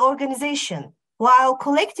within the organization while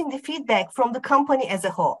collecting the feedback from the company as a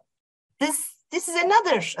whole. This is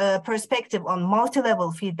another perspective on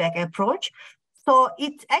multi-level feedback approach. So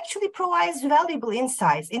it actually provides valuable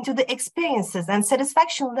insights into the experiences and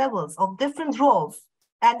satisfaction levels of different roles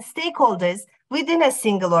and stakeholders within a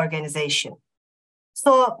single organization.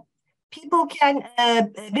 So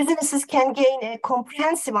businesses can gain a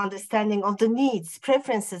comprehensive understanding of the needs,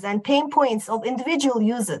 preferences, and pain points of individual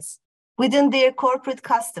users within their corporate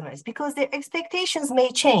customers, because their expectations may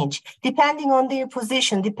change depending on their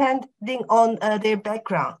position, depending on their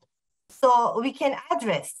background. So we can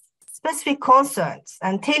address specific concerns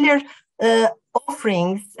and tailor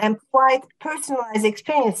offerings and provide personalized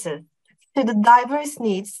experiences to the diverse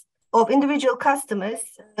needs of individual customers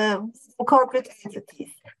and corporate entities.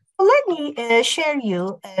 So let me share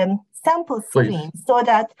you a sample screen so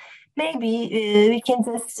that maybe we can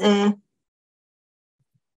just, I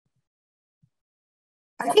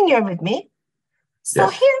think you're with me. So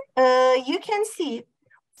yes. Here you can see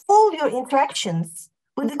all your interactions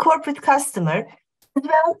with the corporate customer as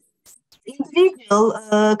well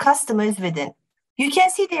individual customers within. You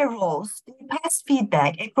can see their roles, their past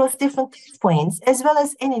feedback across different touch points, as well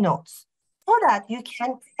as any notes, so that you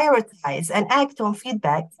can prioritize and act on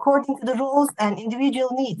feedback according to the roles and individual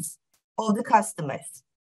needs of the customers.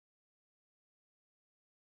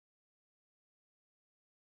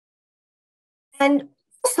 And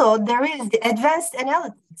also there is the advanced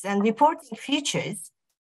analytics and reporting features.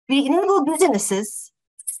 We enable businesses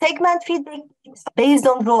segment feedback based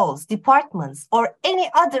on roles, departments, or any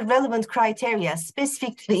other relevant criteria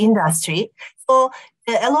specific to the industry, so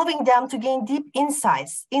allowing them to gain deep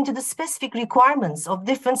insights into the specific requirements of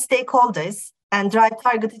different stakeholders and drive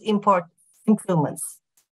targeted improvements.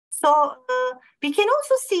 So we can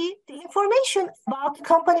also see the information about the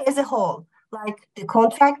company as a whole, like the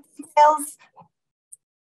contract details,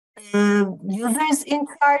 users in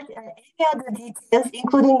charge, and any other details,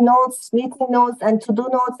 including notes, meeting notes, and to-do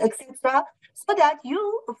notes, etc. So that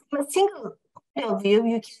you, from a single point of view,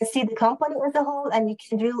 you can see the company as a whole, and you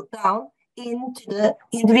can drill down into the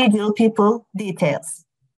individual people details.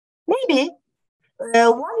 Maybe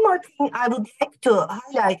one more thing I would like to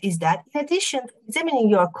highlight is that in addition to examining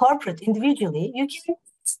your corporate individually, you can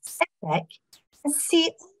step back and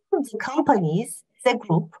see all the companies as a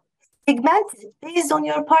group segmented based on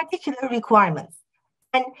your particular requirements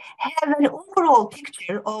and have an overall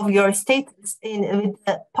picture of your status with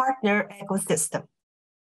the partner ecosystem.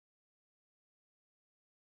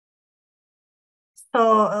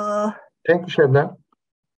 So, thank you, Şebnem.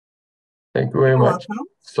 Thank you very much. Welcome.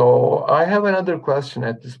 So I have another question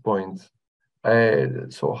at this point.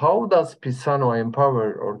 So how does Pisano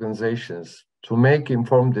empower organizations to make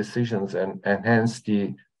informed decisions and enhance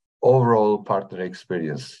the overall partner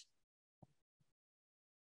experience?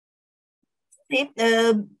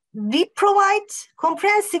 We provide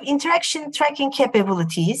comprehensive interaction tracking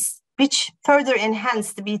capabilities, which further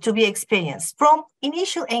enhance the B2B experience from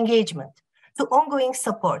initial engagement to ongoing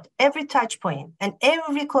support. Every touch point and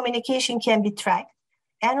every communication can be tracked,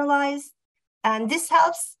 analyzed, and this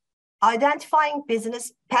helps identifying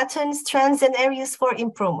business patterns, trends, and areas for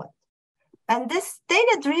improvement. And this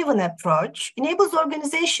data-driven approach enables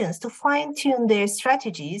organizations to fine-tune their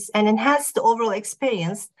strategies and enhance the overall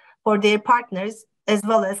experience for their partners as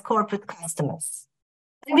well as corporate customers.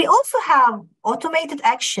 And we also have automated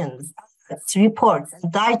actions, reports,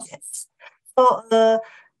 and digests. So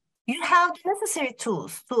you have the necessary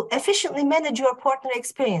tools to efficiently manage your partner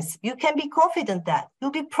experience. You can be confident that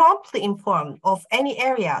you'll be promptly informed of any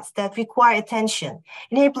areas that require attention,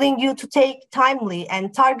 enabling you to take timely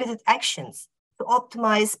and targeted actions to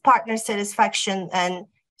optimize partner satisfaction and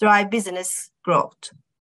drive business growth.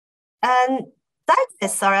 And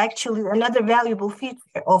digests are actually another valuable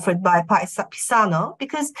feature offered by Pisano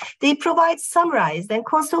because they provide summarized and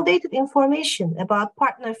consolidated information about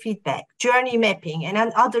partner feedback, journey mapping,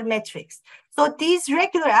 and other metrics. So these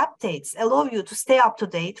regular updates allow you to stay up to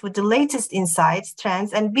date with the latest insights,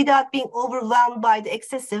 trends, and without being overwhelmed by the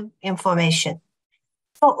excessive information.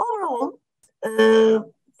 So overall,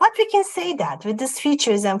 what we can say that with these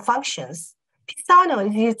features and functions, Pisano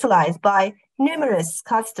is utilized by numerous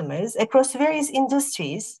customers across various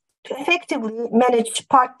industries to effectively manage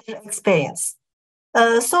partner experience.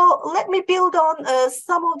 So let me build on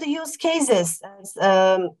some of the use cases as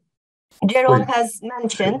Jeroen has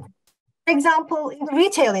mentioned. For example, in the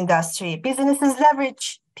retail industry, businesses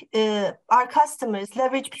leverage, our customers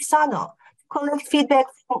leverage Pisano to collect feedback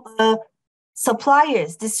from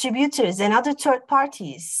suppliers, distributors, and other third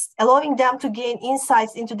parties, allowing them to gain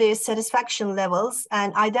insights into their satisfaction levels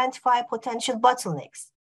and identify potential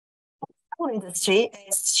bottlenecks. In our industry,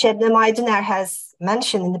 as Şebnem Aydıner has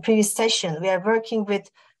mentioned in the previous session, we are working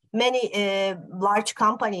with many large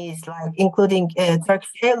companies, like including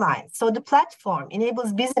Turkish Airlines. So the platform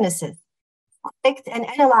enables businesses to collect and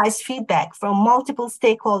analyze feedback from multiple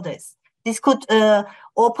stakeholders. This could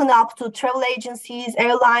open up to travel agencies,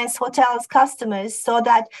 airlines, hotels, customers, so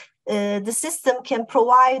that the system can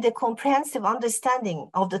provide a comprehensive understanding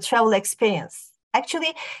of the travel experience.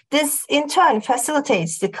 Actually, this in turn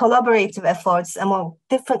facilitates the collaborative efforts among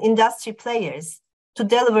different industry players to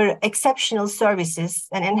deliver exceptional services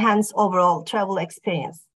and enhance overall travel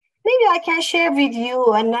experience. Maybe I can share with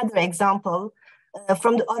you another example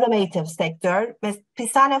from the automotive sector.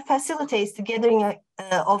 Pisano facilitates the gathering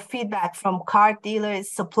of feedback from car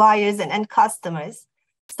dealers, suppliers, and customers.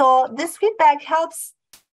 So this feedback helps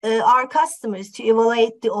our customers to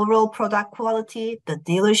evaluate the overall product quality, the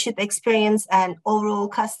dealership experience, and overall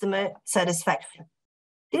customer satisfaction.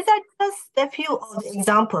 These are just a few of the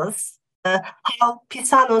examples how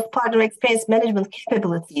Pisano's partner experience management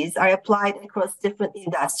capabilities are applied across different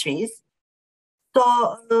industries.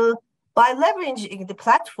 So by leveraging the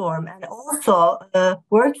platform and also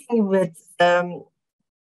working with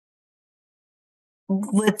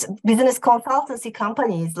business consultancy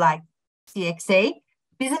companies like CXA,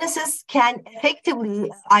 businesses can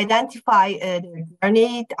effectively identify their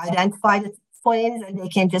journey, identify the points, and they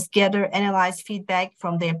can just gather, analyze feedback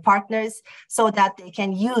from their partners so that they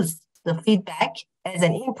can use the feedback as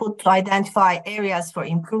an input to identify areas for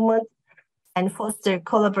improvement and foster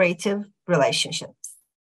collaborative relationships.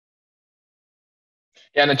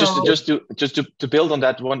 Yeah, and just to build on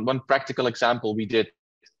that, one practical example we did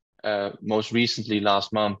most recently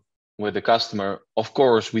last month with a customer. Of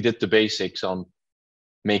course, we did the basics on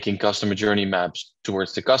making customer journey maps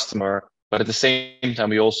towards the customer. But at the same time,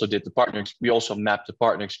 we also mapped the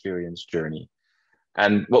partner experience journey.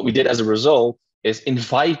 And what we did as a result is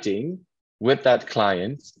inviting with that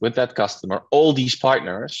client, with that customer, all these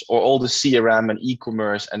partners or all the CRM and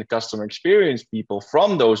e-commerce and customer experience people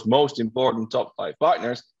from those most important top 5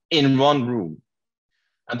 partners in one room.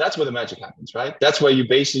 And that's where the magic happens, right? That's where you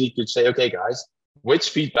basically could say, okay, guys, which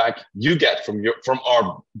feedback you get from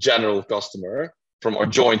our general customer, from our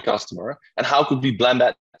joint customer, and how could we blend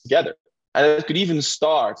that together? And it could even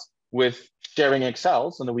start with sharing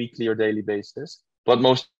Excels on a weekly or daily basis. But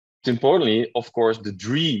most importantly, of course, the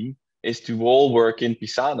dream is to all work in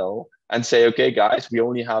Pisano and say, okay, guys, we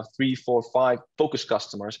only have 3, 4, 5 focus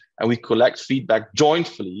customers, and we collect feedback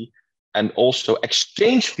jointly and also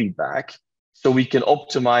exchange feedback so we can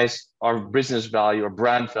optimize our business value or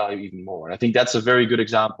brand value even more. And I think that's a very good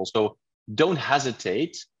example. So don't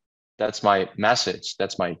hesitate. That's my message.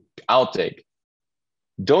 That's my outtake.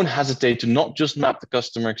 Don't hesitate to not just map the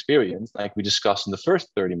customer experience like we discussed in the first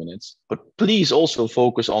 30 minutes, but please also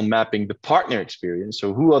focus on mapping the partner experience.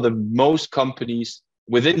 So who are the most companies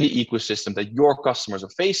within the ecosystem that your customers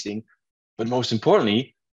are facing? But most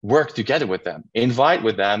importantly, work together with them, invite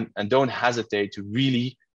with them, and don't hesitate to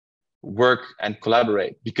really work and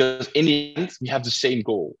collaborate, because in the end, we have the same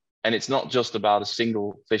goal. And it's not just about a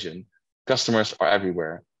single vision. Customers are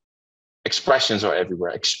everywhere. Expressions are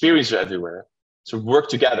everywhere. Experiences are everywhere. So work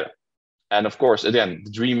together. And of course, again, the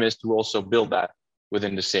dream is to also build that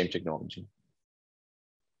within the same technology.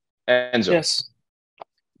 Enzo. Yes.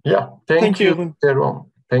 Yeah, thank you, you,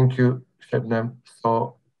 Jerome. Thank you, Şebnem.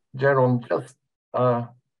 So, Jerome, just as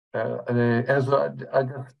I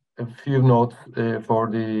just a few notes for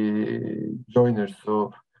the joiners.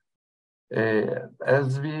 So,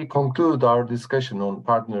 as we conclude our discussion on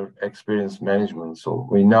partner experience management, so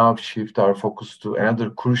we now shift our focus to another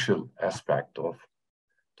crucial aspect of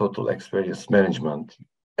total experience management,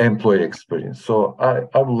 employee experience. So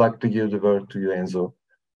I would like to give the word to you, Enzo,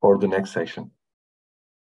 for the next session.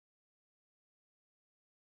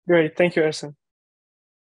 Great. Thank you, Ersan.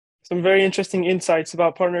 Some very interesting insights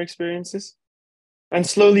about partner experiences. And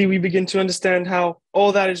slowly we begin to understand how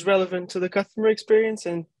all that is relevant to the customer experience.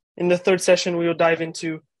 And in the third session, we will dive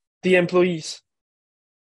into the employees,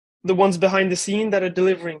 the ones behind the scene that are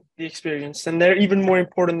delivering the experience. And they're even more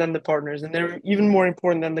important than the partners, and they're even more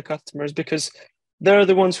important than the customers, because they're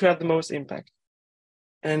the ones who have the most impact.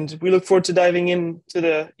 And we look forward to diving into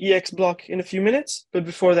the EX block in a few minutes. But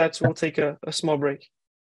before that, we'll take a small break.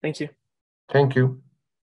 Thank you. Thank you.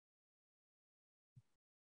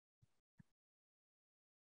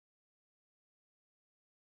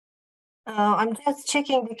 I'm just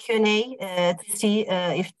checking the Q&A to see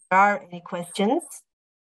if there are any questions.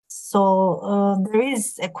 So there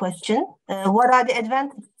is a question. What are the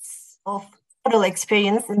advantages of total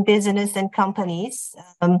experience in business and companies?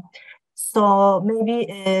 So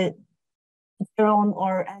maybe Jerome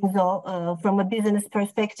or Enzo, from a business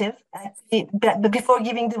perspective. Actually, but before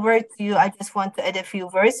giving the word to you, I just want to add a few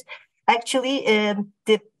words. Actually,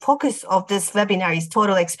 the focus of this webinar is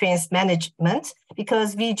total experience management,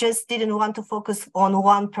 because we just didn't want to focus on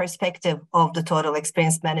one perspective of the total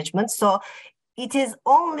experience management. So it is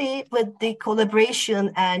only with the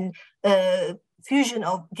collaboration and fusion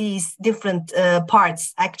of these different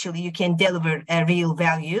parts, actually, you can deliver a real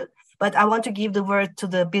value. But I want to give the word to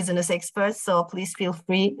the business experts, so please feel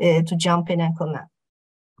free to jump in and comment.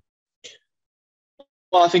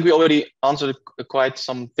 Well, I think we already answered quite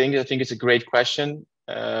some things. I think it's a great question.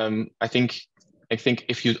 I think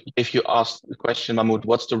if you ask the question, Mahmoud,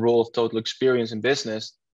 what's the role of total experience in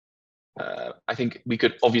business? I think we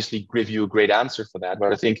could obviously give you a great answer for that,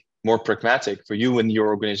 but I think more pragmatic for you and your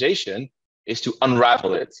organization is to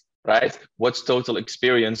unravel it, right? What's total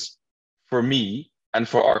experience for me and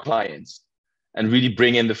for our clients? And really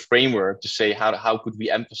bring in the framework to say, how could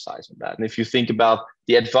we emphasize on that? And if you think about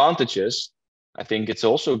the advantages, I think it's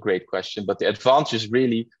also a great question, but the advantage is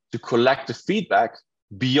really to collect the feedback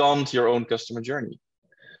beyond your own customer journey.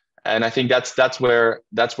 And I think that's where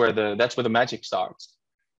the magic starts.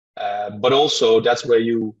 But also that's where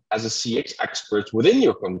you, as a CX expert within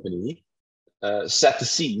your company, set the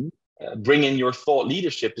scene, bring in your thought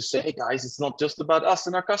leadership to say, hey guys, it's not just about us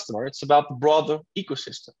and our customer, it's about the broader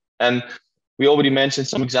ecosystem. And we already mentioned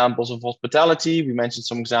some examples of hospitality, we mentioned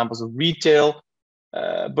some examples of retail,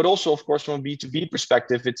 but also, of course, from a B2B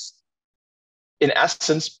perspective, it's in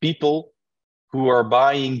essence people who are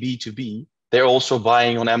buying B2B, they're also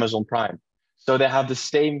buying on Amazon Prime. So they have the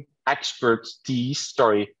same expertise,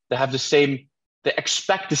 they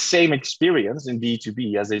expect the same experience in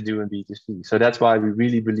B2B as they do in B2C. So that's why we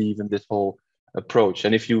really believe in this whole approach.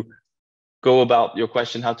 And if you go about your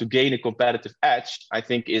question, how to gain a competitive edge, I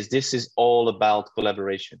think this is all about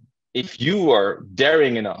collaboration. If you are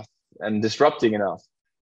daring enough and disrupting enough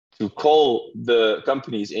to call the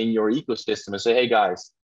companies in your ecosystem and say, hey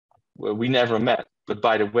guys, well, we never met, but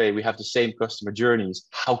by the way, we have the same customer journeys.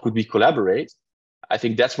 How could we collaborate? I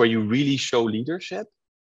think that's where you really show leadership.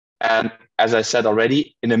 And as I said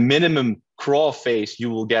already, in a minimum crawl phase, you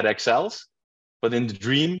will get Excels, but in the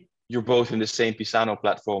dream, you're both in the same Pisano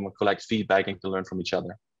platform and collect feedback and can learn from each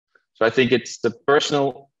other. So I think it's the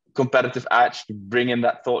personal competitive edge to bring in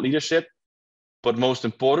that thought leadership. But most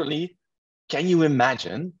importantly, can you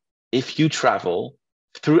imagine if you travel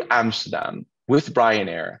through Amsterdam with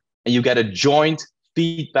Ryanair and you get a joint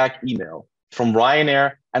feedback email from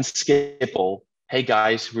Ryanair and Schiphol? Hey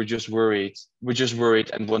guys, we're just worried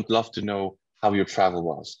and would love to know how your travel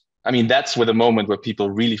was. I mean, that's where the moment where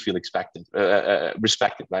people really feel respected,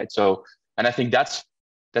 right? So, and I think that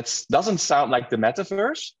doesn't sound like the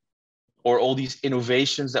metaverse or all these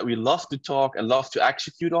innovations that we love to talk and love to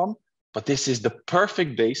execute on, but this is the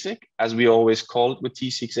perfect basic, as we always call it with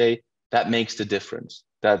T6A, that makes the difference,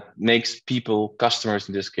 that makes people, customers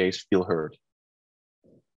in this case, feel heard.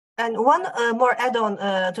 And one more add-on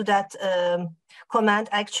to that comment,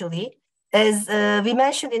 actually, as we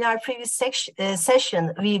mentioned in our previous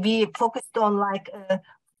session, we focused on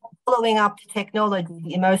following up the technology,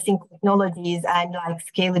 the emerging technologies, and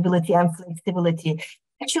scalability and flexibility.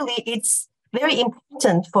 Actually, it's very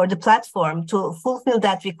important for the platform to fulfill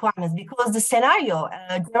that requirement, because the scenario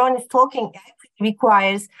Jeroen is talking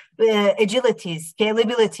requires agility,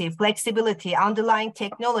 scalability, flexibility, underlying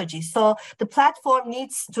technology. So the platform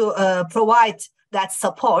needs to provide that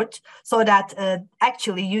support so that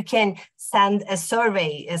actually you can send a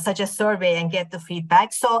survey, such a survey, and get the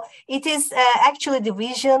feedback. So it is actually the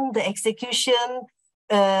vision, the execution,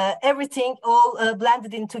 everything all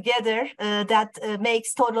blended in together that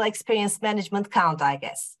makes total experience management count, I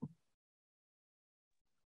guess.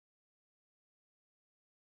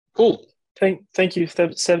 Cool. Thank you,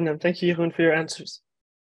 Sebnem. Thank you, Jeroen, for your answers.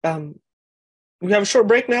 We have a short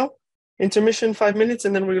break now, intermission, 5 minutes,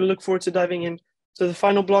 and then we're going to look forward to diving in to the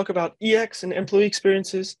final block about EX and employee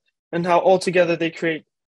experiences and how altogether they create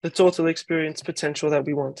the total experience potential that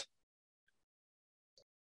we want.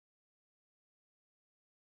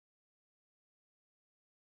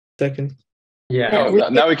 Second. Yeah.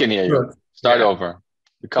 Now we can hear you. Start over.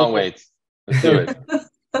 We can't wait. Let's do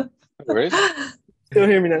it. Where Still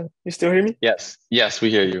hear me now? You still hear me? Yes, we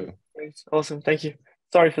hear you. Great. Awesome. Thank you.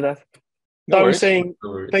 Sorry for that. No I worries. was saying,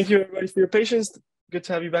 thank you everybody for your patience. Good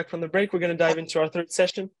to have you back from the break. We're going to dive into our third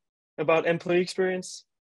session about employee experience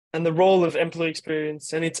and the role of employee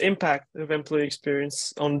experience and its impact of employee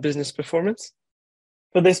experience on business performance.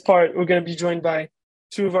 For this part, we're going to be joined by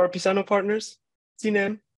two of our Pisano partners,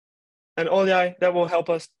 Sinem and Olyai, that will help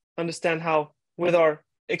us understand how, with our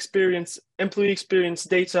employee experience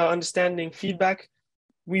data, understanding, feedback,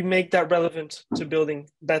 we make that relevant to building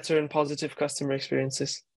better and positive customer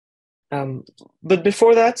experiences. But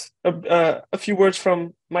before that, a few words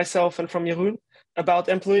from myself and from Jeroen about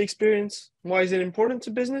employee experience. Why is it important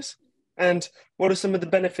to business? And what are some of the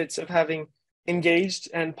benefits of having engaged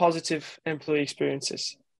and positive employee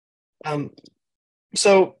experiences?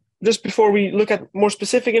 So just before we look at more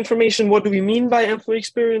specific information, what do we mean by employee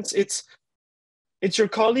experience? It's your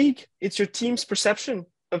colleague, it's your team's perception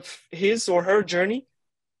of his or her journey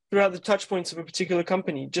throughout the touch points of a particular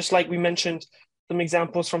company. Just like we mentioned some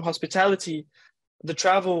examples from hospitality, the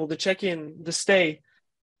travel, the check-in, the stay.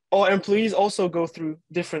 All employees also go through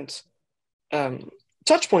different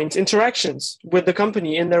touch points, interactions with the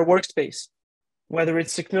company in their workspace. Whether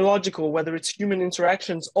it's technological, whether it's human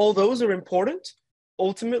interactions, all those are important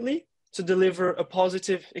ultimately to deliver a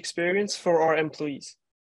positive experience for our employees.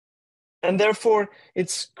 And therefore,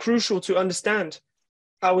 it's crucial to understand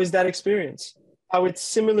how is that experience, how it's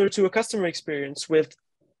similar to a customer experience with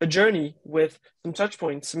a journey, with some touch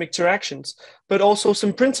points, some interactions, but also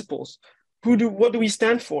some principles. What do we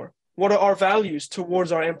stand for? What are our values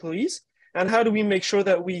towards our employees? And how do we make sure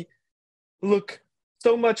that we look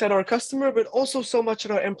so much at our customer, but also so much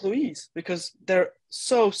at our employees, because they're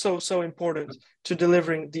so important to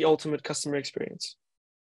delivering the ultimate customer experience.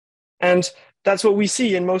 And that's what we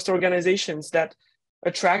see in most organizations that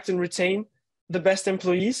attract and retain the best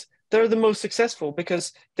employees. They're the most successful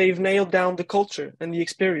because they've nailed down the culture and the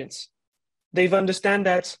experience. They've understand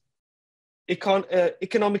that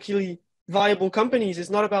economically viable companies is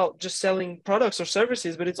not about just selling products or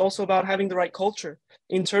services, but it's also about having the right culture,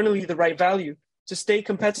 internally the right value to stay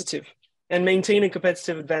competitive and maintain a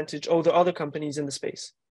competitive advantage over other companies in the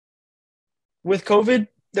space. With COVID,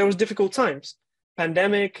 there was difficult times.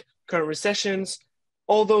 pandemic, current recessions,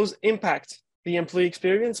 all those impact the employee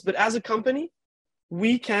experience. But as a company,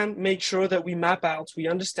 we can make sure that we map out, we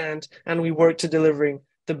understand, and we work to delivering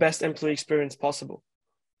the best employee experience possible.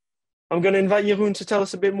 I'm going to invite Jeroen to tell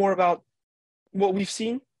us a bit more about what we've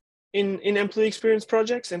seen in employee experience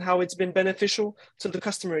projects and how it's been beneficial to the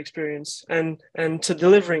customer experience and to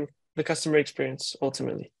delivering the customer experience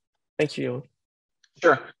ultimately. Thank you, Jeroen.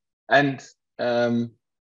 Sure. And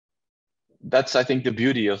that's, I think, the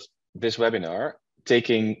beauty of this webinar,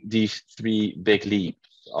 taking these three big leaps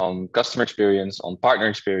on customer experience, on partner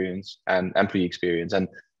experience, and employee experience. And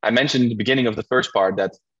I mentioned in the beginning of the first part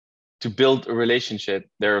that to build a relationship,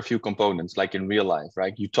 there are a few components, like in real life,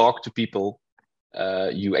 right? You talk to people,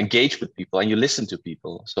 you engage with people, and you listen to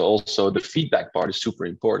people. So also the feedback part is super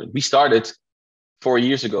important. We started 4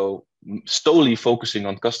 years ago solely focusing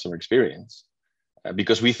on customer experience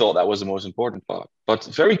because we thought that was the most important part. But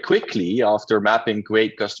very quickly, after mapping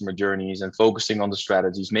great customer journeys and focusing on the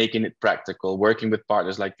strategies, making it practical, working with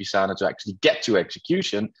partners like Pisano to actually get to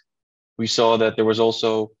execution, we saw that there was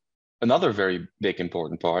also another very big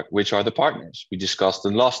important part, which are the partners we discussed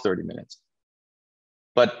in the last 30 minutes.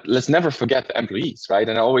 But let's never forget the employees, right?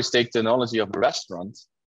 And I always take the analogy of a restaurant.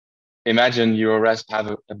 Imagine you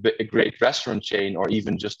have a great restaurant chain, or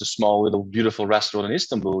even just a small little beautiful restaurant in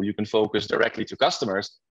Istanbul. You can focus directly to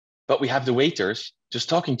customers, but we have the waiters just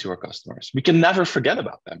talking to our customers. We can never forget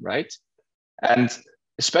about them, right? And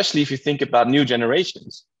especially if you think about new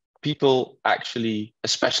generations, people actually,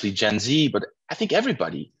 especially Gen Z, but I think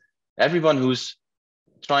everyone who's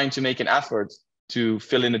trying to make an effort to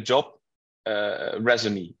fill in a job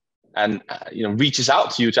resume and reaches out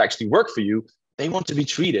to you to actually work for you, they want to be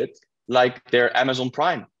treated like their Amazon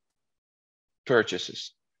Prime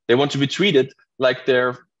purchases. They want to be treated like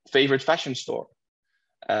their favorite fashion store.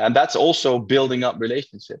 And that's also building up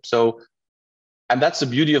relationships. So, and that's the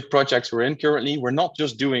beauty of projects we're in currently. We're not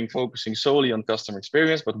just focusing solely on customer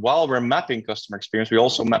experience, but while we're mapping customer experience, we're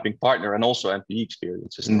also mapping partner and also employee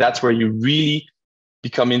experiences. And that's where you really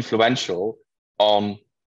become influential on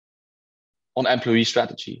employee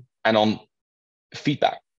strategy and on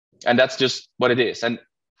feedback. And that's just what it is. And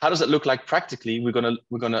how does it look like practically? We're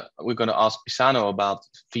gonna ask Pisano about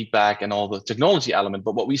feedback and all the technology element.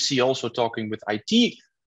 But what we see also talking with IT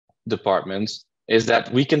departments is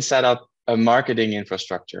that we can set up a marketing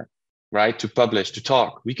infrastructure, right? To publish, to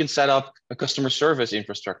talk. We can set up a customer service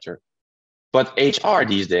infrastructure. But HR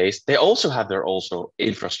these days, they also have their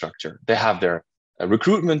infrastructure. They have their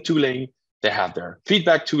recruitment tooling. They have their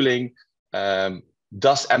feedback tooling.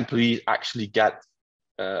 Does employees actually get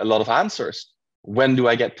a lot of answers? When do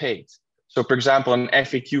I get paid? So, for example, an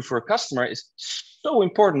FAQ for a customer is so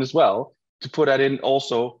important as well to put that in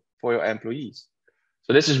also for your employees.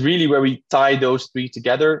 So this is really where we tie those three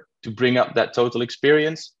together to bring up that total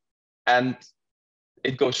experience. And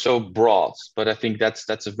it goes so broad, but I think that's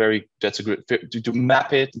a great to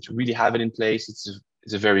map it and to really have it in place.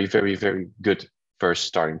 It's a very, very, very good first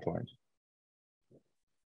starting point.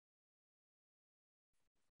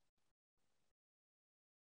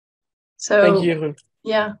 So thank you, Jeroen.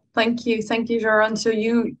 Yeah, thank you, Jeroen. So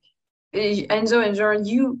you, Enzo and Jeroen,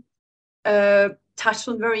 you touched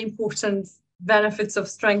on very important benefits of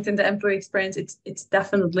strengthening the employee experience. It's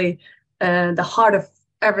definitely the heart of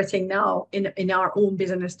everything now in our own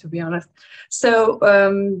business, to be honest. So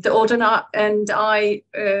the audience and I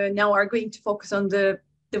now are going to focus on the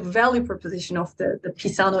value proposition of the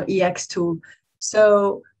Pisano EX tool.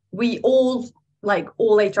 So we all, like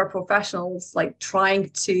all HR professionals, like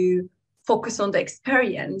trying to focus on the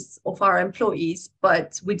experience of our employees,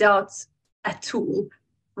 but without a tool,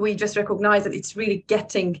 we just recognize that it's really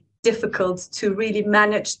getting difficult to really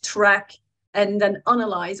manage, track, and then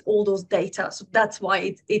analyze all those data. So that's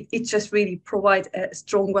why it just really provides a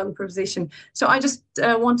strong value proposition. So I just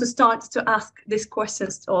want to start to ask these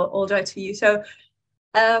questions, Olcay, to you. So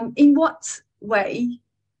in what way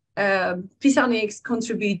Pisano EX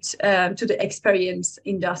contribute to the experience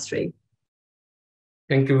industry?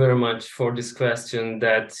 Thank you very much for this question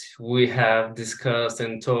that we have discussed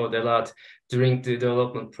and talked a lot during the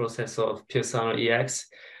development process of Pisano EX.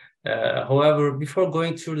 However, before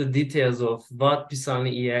going through the details of what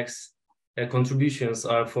Pisano EX contributions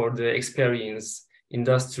are for the experience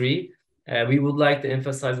industry, we would like to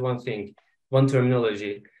emphasize one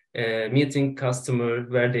terminology, meeting customer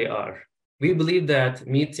where they are. We believe that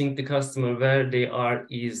meeting the customer where they are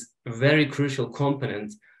is a very crucial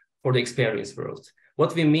component for the experience world.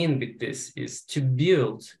 What we mean with this is to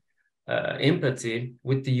build empathy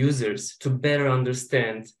with the users to better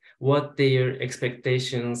understand what their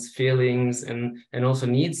expectations, feelings, and also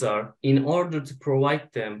needs are in order to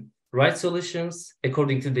provide them right solutions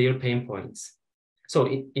according to their pain points. So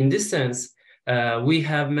in this sense, we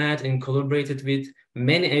have met and collaborated with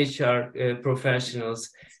many HR professionals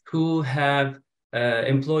who have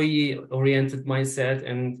employee-oriented mindset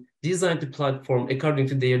and designed the platform according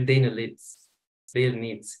to their daily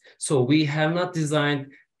needs. So we have not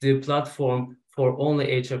designed the platform for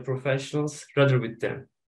only HR professionals, rather with them.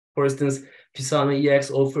 For instance, Pisano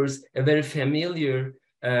EX offers a very familiar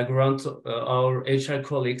ground to our HR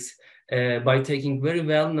colleagues by taking very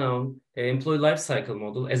well-known employee lifecycle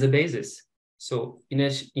model as a basis. So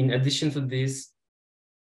in addition to this,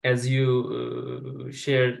 as you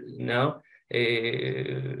shared now,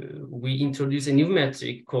 we introduce a new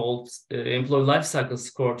metric called employee lifecycle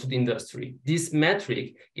score to the industry. This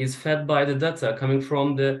metric is fed by the data coming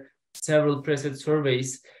from the several preset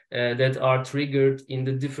surveys that are triggered in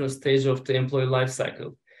the different stage of the employee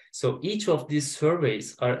lifecycle. So each of these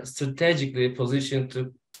surveys are strategically positioned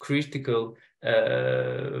to critical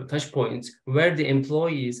touch points where the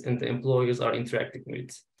employees and the employers are interacting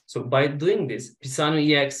with. So by doing this, Pisano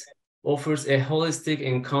EX offers a holistic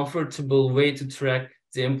and comfortable way to track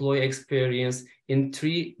the employee experience in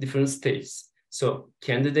 3 different stages. So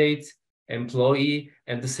candidate, employee,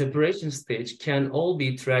 and the separation stage can all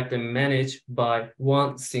be tracked and managed by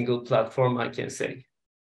one single platform, I can say.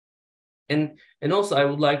 And also I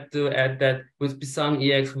would like to add that with Pisano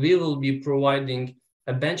EX, we will be providing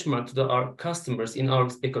a benchmark to our customers in our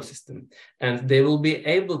ecosystem, and they will be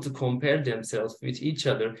able to compare themselves with each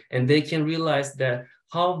other, and they can realize that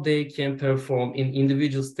how they can perform in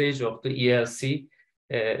individual stage of the ELC,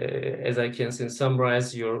 as I can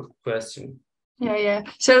summarize your question. Yeah.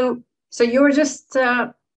 So you were just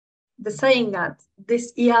saying that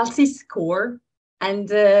this ELC score and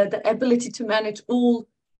the ability to manage all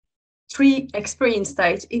 3 experience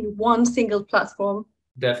stages in one single platform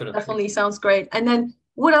definitely sounds great. And then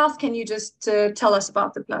what else can you just tell us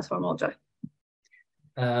about the platform, Olcay?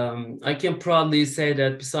 I can proudly say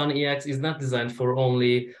that Pisano EX is not designed for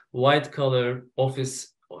only white-collar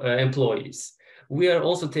office employees. We are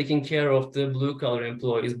also taking care of the blue-collar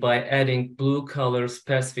employees by adding blue-collar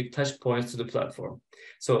specific touch points to the platform.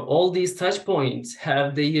 So all these touch points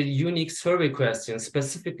have their unique survey questions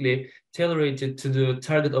specifically tailored to the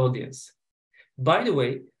target audience. By the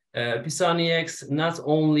way, Pisano EX not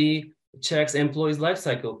only checks employees'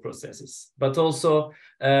 lifecycle processes, but also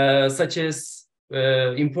such as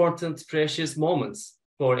important, precious moments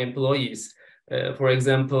for employees. For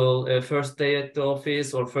example, first day at the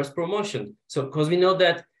office or first promotion. So, because we know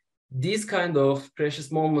that these kind of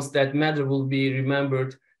precious moments that matter will be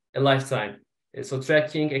remembered a lifetime. So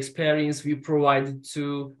tracking experience we provide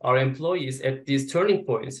to our employees at these turning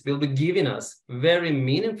points will be giving us very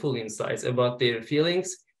meaningful insights about their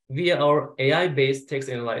feelings via our AI-based text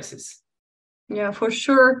analysis. Yeah, for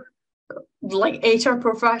sure. Like HR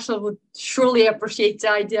professional would surely appreciate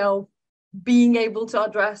the idea of being able to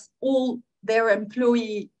address all their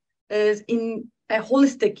employees in a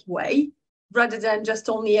holistic way, rather than just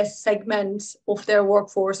only a segment of their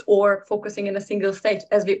workforce or focusing in a single stage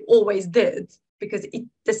as we always did, because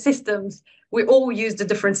the systems, we all use the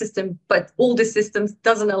different system, but all the systems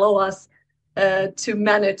doesn't allow us to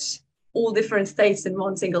manage all different states in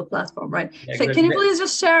one single platform, right? Exactly. So can you please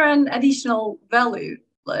just share an additional value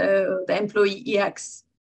the employee EX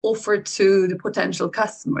offered to the potential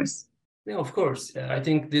customers? Yeah, of course. I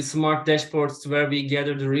think the smart dashboards where we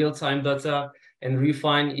gather the real-time data and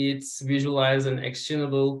refine its visualize and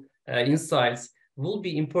actionable insights will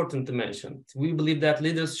be important to mention. We believe that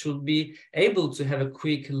leaders should be able to have a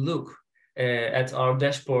quick look at our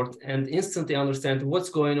dashboard and instantly understand what's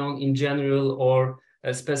going on in general or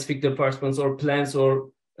specific departments or plans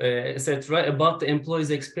or etc. about the employee's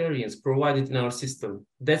experience provided in our system.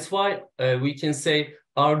 That's why we can say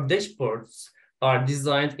our dashboards are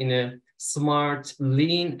designed in a smart,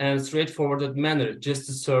 lean, and straightforward manner just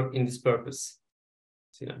to serve in this purpose.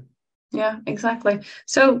 So, yeah, exactly.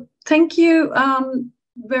 So thank you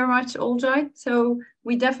very much, Olcay. So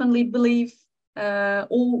we definitely believe,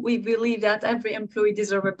 we believe that every employee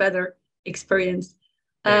deserves a better experience.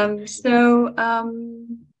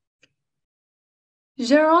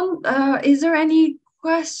 Jeroen, is there any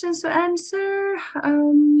questions to answer?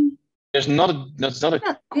 There's not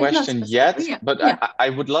a question yet, but yeah. I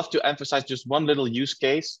would love to emphasize just one little use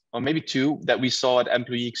case, or maybe 2, that we saw at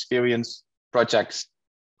employee experience projects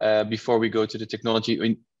before we go to the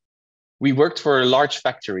technology. We worked for a large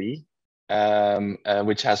factory,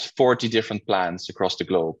 which has 40 different plants across the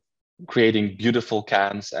globe, creating beautiful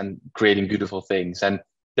cans and creating beautiful things. And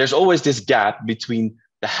there's always this gap between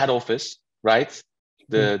the head office, right?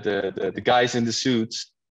 The guys in the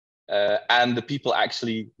suits, and the people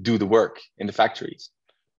actually do the work in the factories.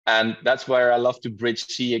 And that's where I love to bridge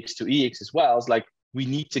CX to EX as well. It's like we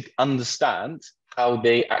need to understand how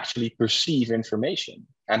they actually perceive information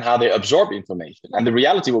and how they absorb information. And the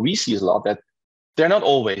reality, what we see is a lot that they're not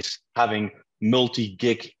always having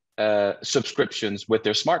multi-gig subscriptions with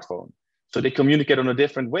their smartphone. So they communicate on a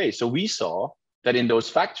different way. So we saw that in those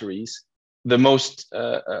factories, the most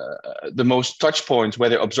touch points where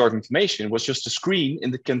they absorb information was just a screen in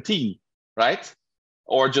the canteen, right?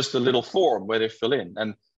 Or just a little form where they fill in.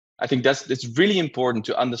 And I think it's really important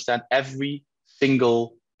to understand every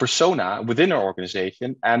single persona within our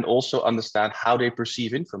organization and also understand how they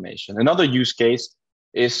perceive information. Another use case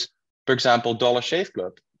is, for example, Dollar Shave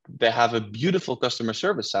Club. They have a beautiful customer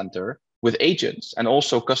service center with agents and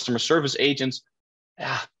also customer service agents.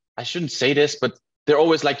 I shouldn't say this, but they're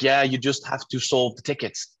always like, yeah, you just have to solve the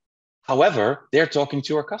tickets. However, they're talking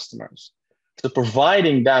to our customers. So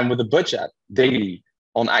providing them with a budget daily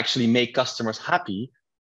on actually make customers happy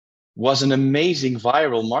was an amazing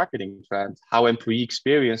viral marketing trend, how employee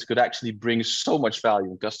experience could actually bring so much value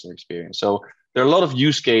in customer experience. So there are a lot of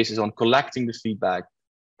use cases on collecting the feedback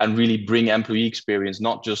and really bring employee experience,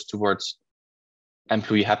 not just towards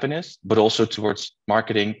employee happiness, but also towards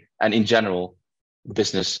marketing and in general,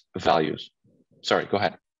 business values. Sorry, go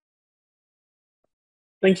ahead.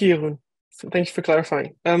 Thank you, Jeroen. So thank you for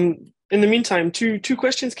clarifying. In the meantime, two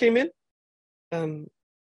questions came in.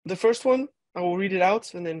 The first one, I will read it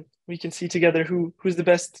out and then we can see together who's the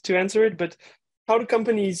best to answer it. But how do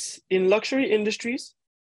companies in luxury industries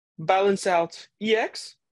balance out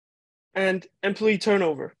EX and employee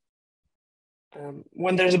turnover?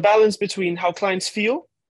 When there's a balance between how clients feel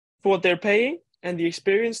for what they're paying and the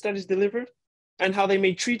experience that is delivered, and how they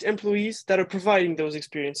may treat employees that are providing those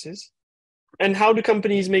experiences, and how do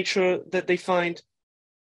companies make sure that they find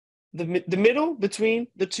the middle between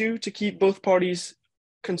the two to keep both parties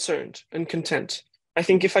concerned and content? I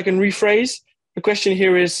think if I can rephrase, the question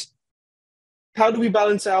here is, how do we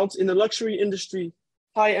balance out in the luxury industry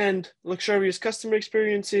high-end luxurious customer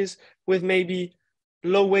experiences with maybe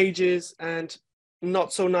low wages and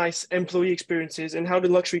not so nice employee experiences, and how do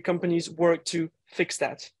luxury companies work to fix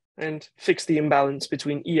that and fix the imbalance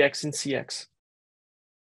between EX and CX?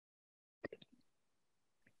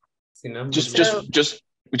 Just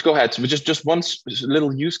go ahead. Just one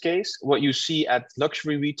little use case. What you see at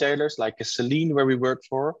luxury retailers like a Celine, where we work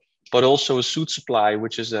for, but also a Suit Supply,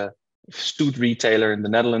 which is a suit retailer in the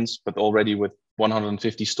Netherlands, but already with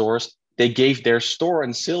 150 stores. They gave their store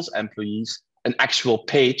and sales employees an actual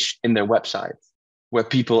page in their website where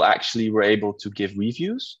people actually were able to give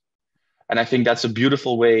reviews. And I think that's a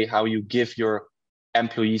beautiful way how you give your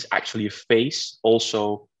employees actually a face,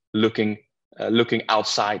 also looking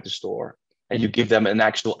outside the store, and you give them an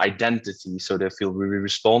actual identity so they feel really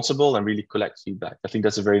responsible and really collect feedback. I think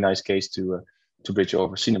that's a very nice case to bridge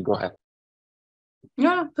over. Sinem, go ahead.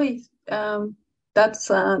 Yeah, please. That's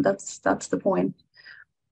the point.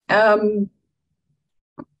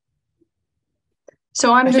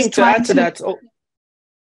 So I'm just trying to add to that.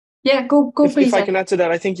 Yeah, go please. If I can add to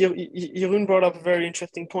that, I think Jeroen brought up a very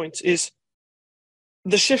interesting point, is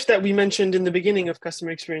the shift that we mentioned in the beginning of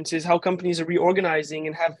customer experiences, how companies are reorganizing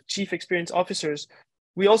and have chief experience officers.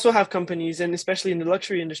 We also have companies, and especially in the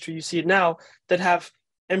luxury industry, you see it now, that have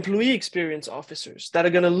employee experience officers that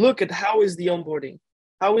are going to look at how is the onboarding,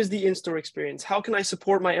 how is the in-store experience, how can I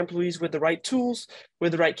support my employees with the right tools,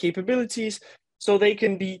 with the right capabilities, so they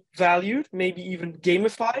can be valued, maybe even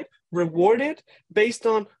gamified, rewarded based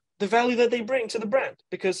on the value that they bring to the brand.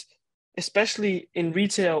 Because especially in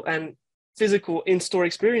retail and physical in-store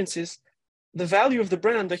experiences, the value of the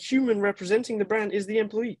brand, the human representing the brand, is the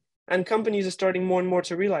employee. And companies are starting more and more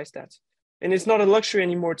to realize that. And it's not a luxury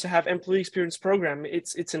anymore to have employee experience program.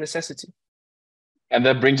 It's a necessity. And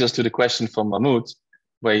that brings us to the question from Mahmoud,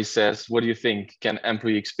 where he says, what do you think? Can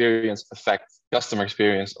employee experience affect customer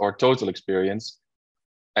experience or total experience?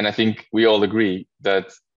 And I think we all agree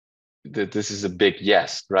that this is a big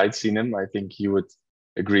yes, right, Sinem? I think you would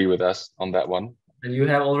agree with us on that one. And you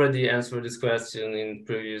have already answered this question in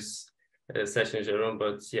previous session, Jerome,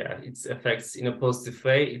 but yeah, it affects in a positive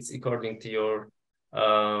way. It's according to your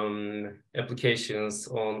applications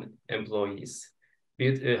on employees.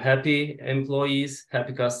 Happy employees,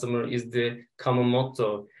 happy customer is the common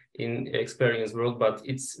motto in experience world, but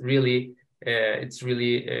it's really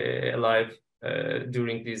alive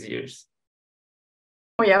during these years.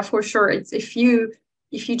 Oh yeah, for sure. It's if you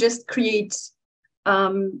just create,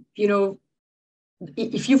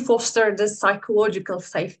 if you foster the psychological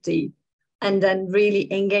safety and then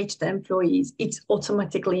really engage the employees, it's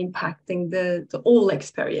automatically impacting the all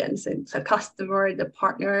experience, and the customer, the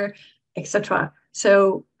partner, etc.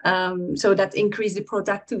 So that increase the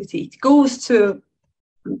productivity. It goes to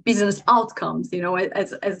business outcomes, you know,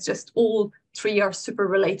 as just all three are super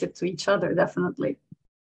related to each other, definitely.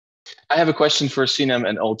 I have a question for Sinem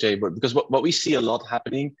and OJ, but because what we see a lot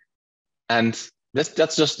happening, and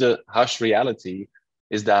that's just the harsh reality,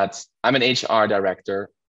 is that I'm an HR director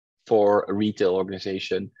for a retail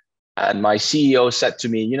organization, and my CEO said to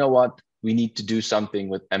me, you know what, we need to do something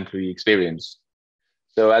with employee experience.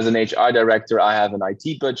 So as an HR director, I have an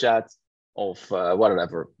IT budget of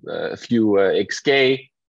whatever, a few XK,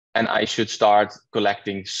 and I should start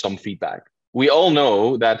collecting some feedback. We all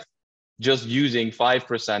know that just using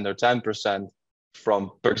 5% or 10%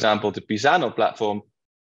 from, for example, the Pisano platform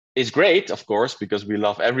is great, of course, because we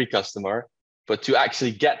love every customer, but to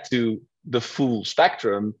actually get to the full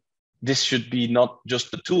spectrum, this should be not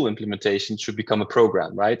just a tool implementation, it should become a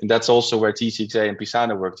program, right? And that's also where TCXA and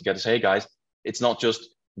Pisano work together. Say, hey guys, it's not just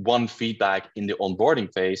one feedback in the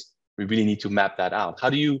onboarding phase. We really need to map that out. How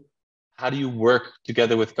do you work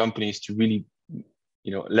together with companies to really,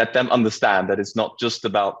 you know, let them understand that it's not just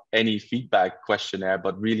about any feedback questionnaire,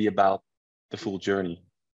 but really about the full journey?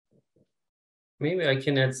 Maybe I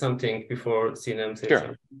can add something before Sinem says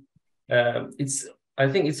Sure. something. I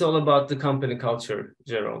think it's all about the company culture,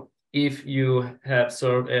 Jerome. If you have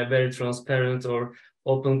served a very transparent or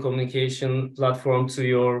open communication platform to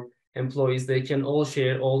your employees, they can all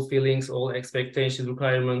share all feelings, all expectations,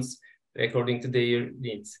 requirements according to their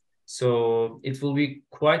needs. So it will be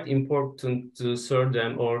quite important to serve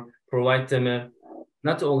them or provide them a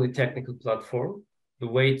not only technical platform, the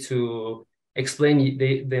way to explain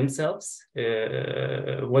themselves,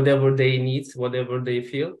 whatever they need, whatever they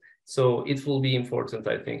feel. So it will be important,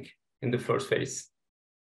 I think, in the first phase.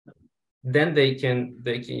 Then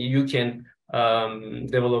you can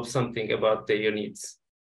develop something about their needs.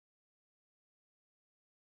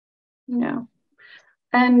 Yeah,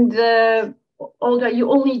 and Olga,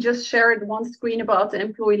 you only just shared one screen about the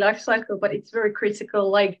employee lifecycle, but it's very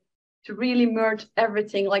critical, like to really merge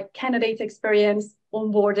everything, like candidate experience,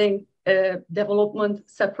 onboarding, development,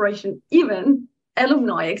 separation, even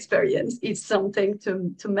alumni experience is something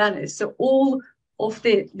to manage. So all of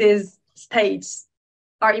these stages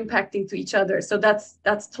are impacting to each other. So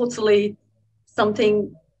that's totally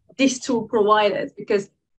something this tool provided, because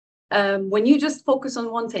when you just focus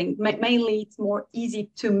on one thing, mainly it's more easy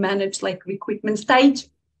to manage like recruitment stage,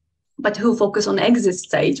 but who focus on exit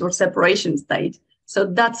stage or separation stage. So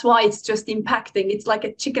that's why it's just impacting. It's like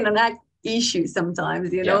a chicken and egg issue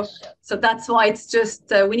sometimes, you know. Yes. So that's why it's just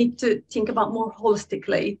we need to think about more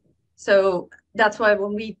holistically. So that's why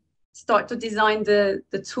when we start to design the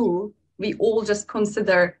tool, we all just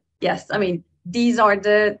consider, yes, I mean, these are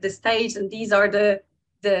the stage and these are the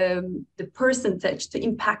percentage to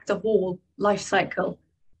impact the whole life cycle.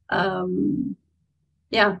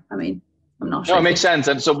 Yeah, I mean, I'm not sure. No, it makes sense.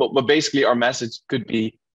 And so, but basically our message could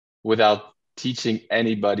be, without teaching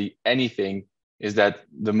anybody anything, is that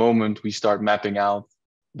the moment we start mapping out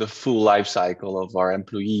the full life cycle of our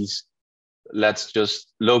employees, let's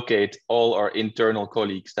just locate all our internal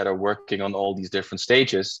colleagues that are working on all these different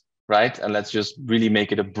stages, right? And let's just really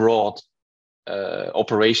make it a broad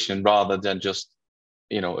operation rather than just,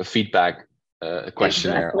 you know, a feedback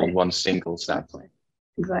questionnaire on one single step.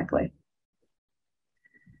 Exactly.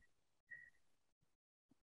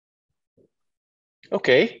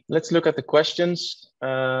 Okay, let's look at the questions.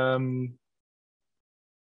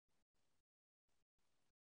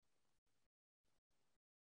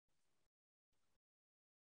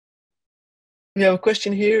 We have a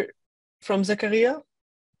question here from Zakaria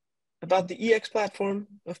about the EX platform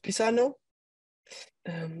of Pisano.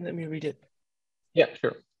 Let me read it. Yeah,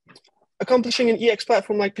 sure. Accomplishing an EX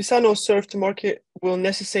platform like Pisano served to market will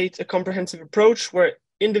necessitate a comprehensive approach where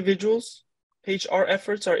individuals' HR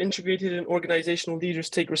efforts are integrated and organizational leaders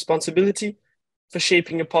take responsibility for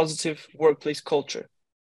shaping a positive workplace culture.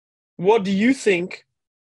 What do you think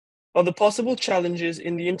are the possible challenges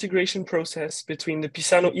in the integration process between the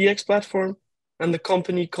Pisano EX platform and the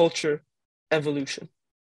company culture evolution?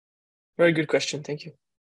 Very good question. Thank you.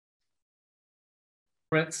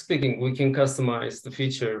 Practically speaking, we can customize the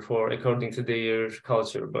feature according to their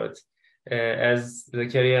culture, but as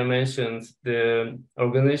Zakaria mentioned, the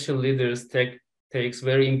organizational leaders takes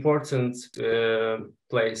very important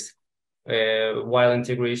place while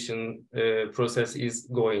integration process is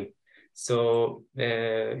going. So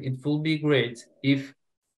it will be great if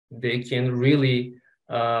they can really,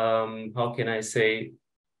 how can I say,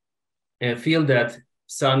 feel that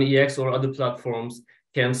Sun EX or other platforms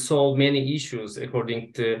can solve many issues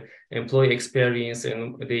according to employee experience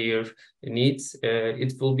and their needs,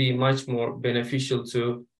 it will be much more beneficial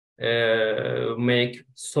to make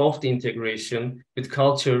soft integration with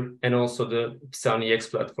culture and also the Pisano EX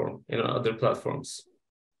platform and other platforms.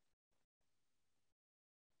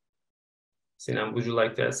 Sinem, would you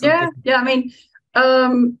like to add something? Yeah. I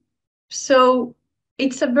mean, so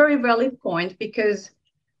it's a very valid point, because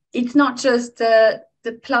it's not just the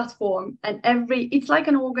platform, and it's like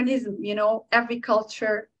an organism, every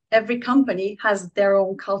culture, every company has their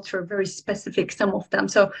own culture, very specific, some of them.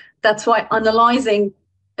 So that's why analyzing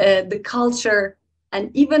the culture and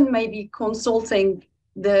even maybe consulting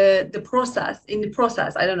the process,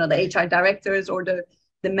 I don't know, the HR directors or the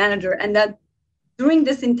manager, and that during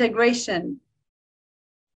this integration,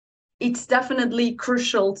 it's definitely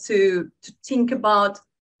crucial to think about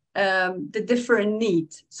the different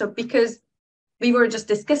needs. So because we were just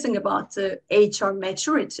discussing about HR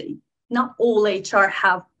maturity, not all HR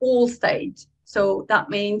have all stage. So that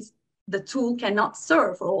means the tool cannot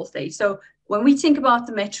serve for all stage. So when we think about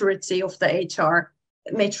the maturity of the HR,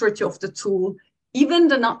 maturity of the tool, even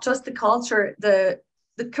not just the culture, the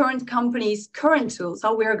current company's current tools,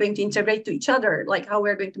 how we are going to integrate to each other, like how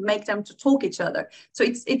we're going to make them to talk each other. So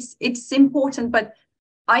it's important, but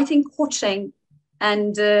I think coaching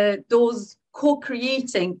and those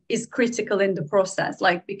co-creating is critical in the process,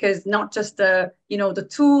 like, because not just the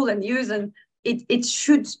tool and use, and it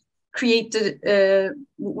should create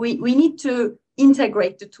we need to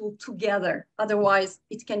integrate the tool together, otherwise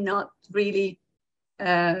it cannot really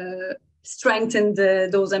strengthen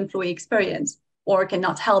those employee experience, or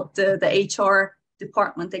cannot help the HR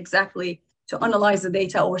department exactly to analyze the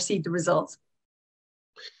data or see the results.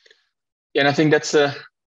 Yeah, and I think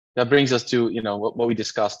that brings us to what we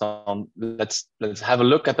discussed on. Let's have a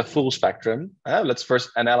look at the full spectrum. Let's first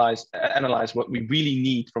analyze what we really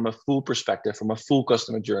need from a full perspective, from a full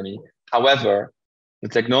customer journey. However, the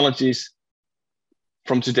technologies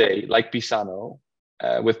from today, like Pisano,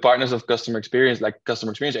 with partners of customer experience, like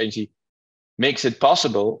customer experience agency, makes it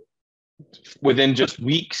possible within just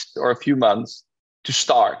weeks or a few months to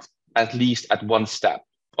start at least at one step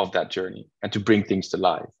of that journey and to bring things to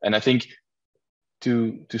life. And I think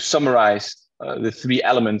to summarize the three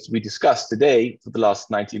elements we discussed today for the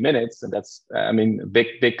last 90 minutes, and that's, a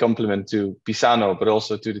big compliment to Pisano, but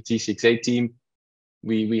also to the T68 team.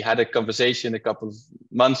 We had a conversation a couple of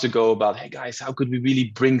months ago about, hey guys, how could we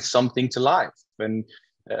really bring something to life? And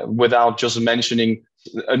without just mentioning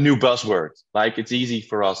a new buzzword. Like, it's easy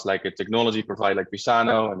for us, like a technology provider like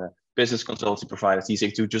Pisano and a business consultancy provider,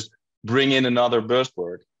 T6, to just bring in another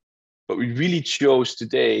buzzword. But we really chose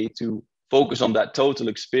today to focus on that total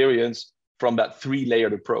experience from that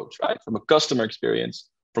three-layered approach, right? From a customer experience,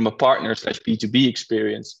 from a partner/B2B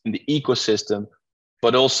experience in the ecosystem,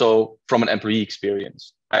 but also from an employee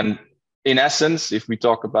experience. And in essence, if we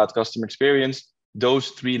talk about customer experience, those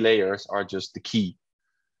three layers are just the key,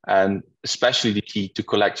 and especially the key to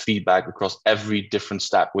collect feedback across every different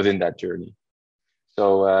step within that journey.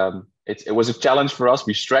 So it was a challenge for us.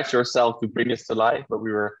 We stretched ourselves to bring this to life, but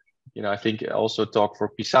we were, I think also talk for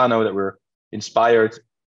Pisano that we're inspired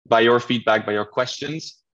by your feedback, by your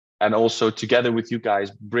questions, and also together with you guys,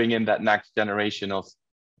 bring in that next generation of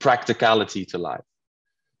practicality to life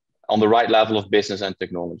on the right level of business and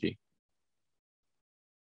technology.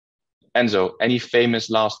 Enzo, any famous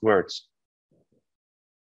last words?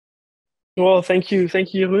 Well, thank you,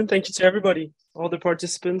 Jeroen. Thank you to everybody, all the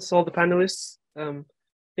participants, all the panelists. I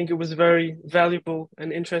think it was a very valuable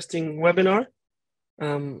and interesting webinar.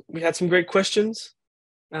 We had some great questions.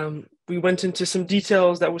 We went into some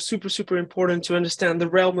details that were super, super important to understand the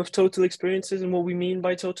realm of total experiences and what we mean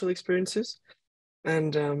by total experiences.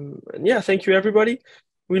 And yeah, thank you, everybody.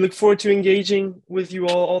 We look forward to engaging with you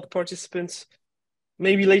all the participants,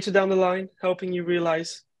 maybe later down the line, helping you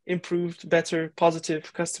realize improved, better,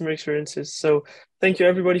 positive customer experiences. So thank you,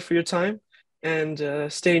 everybody, for your time, and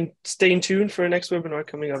stay tuned for our next webinar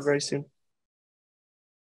coming up very soon.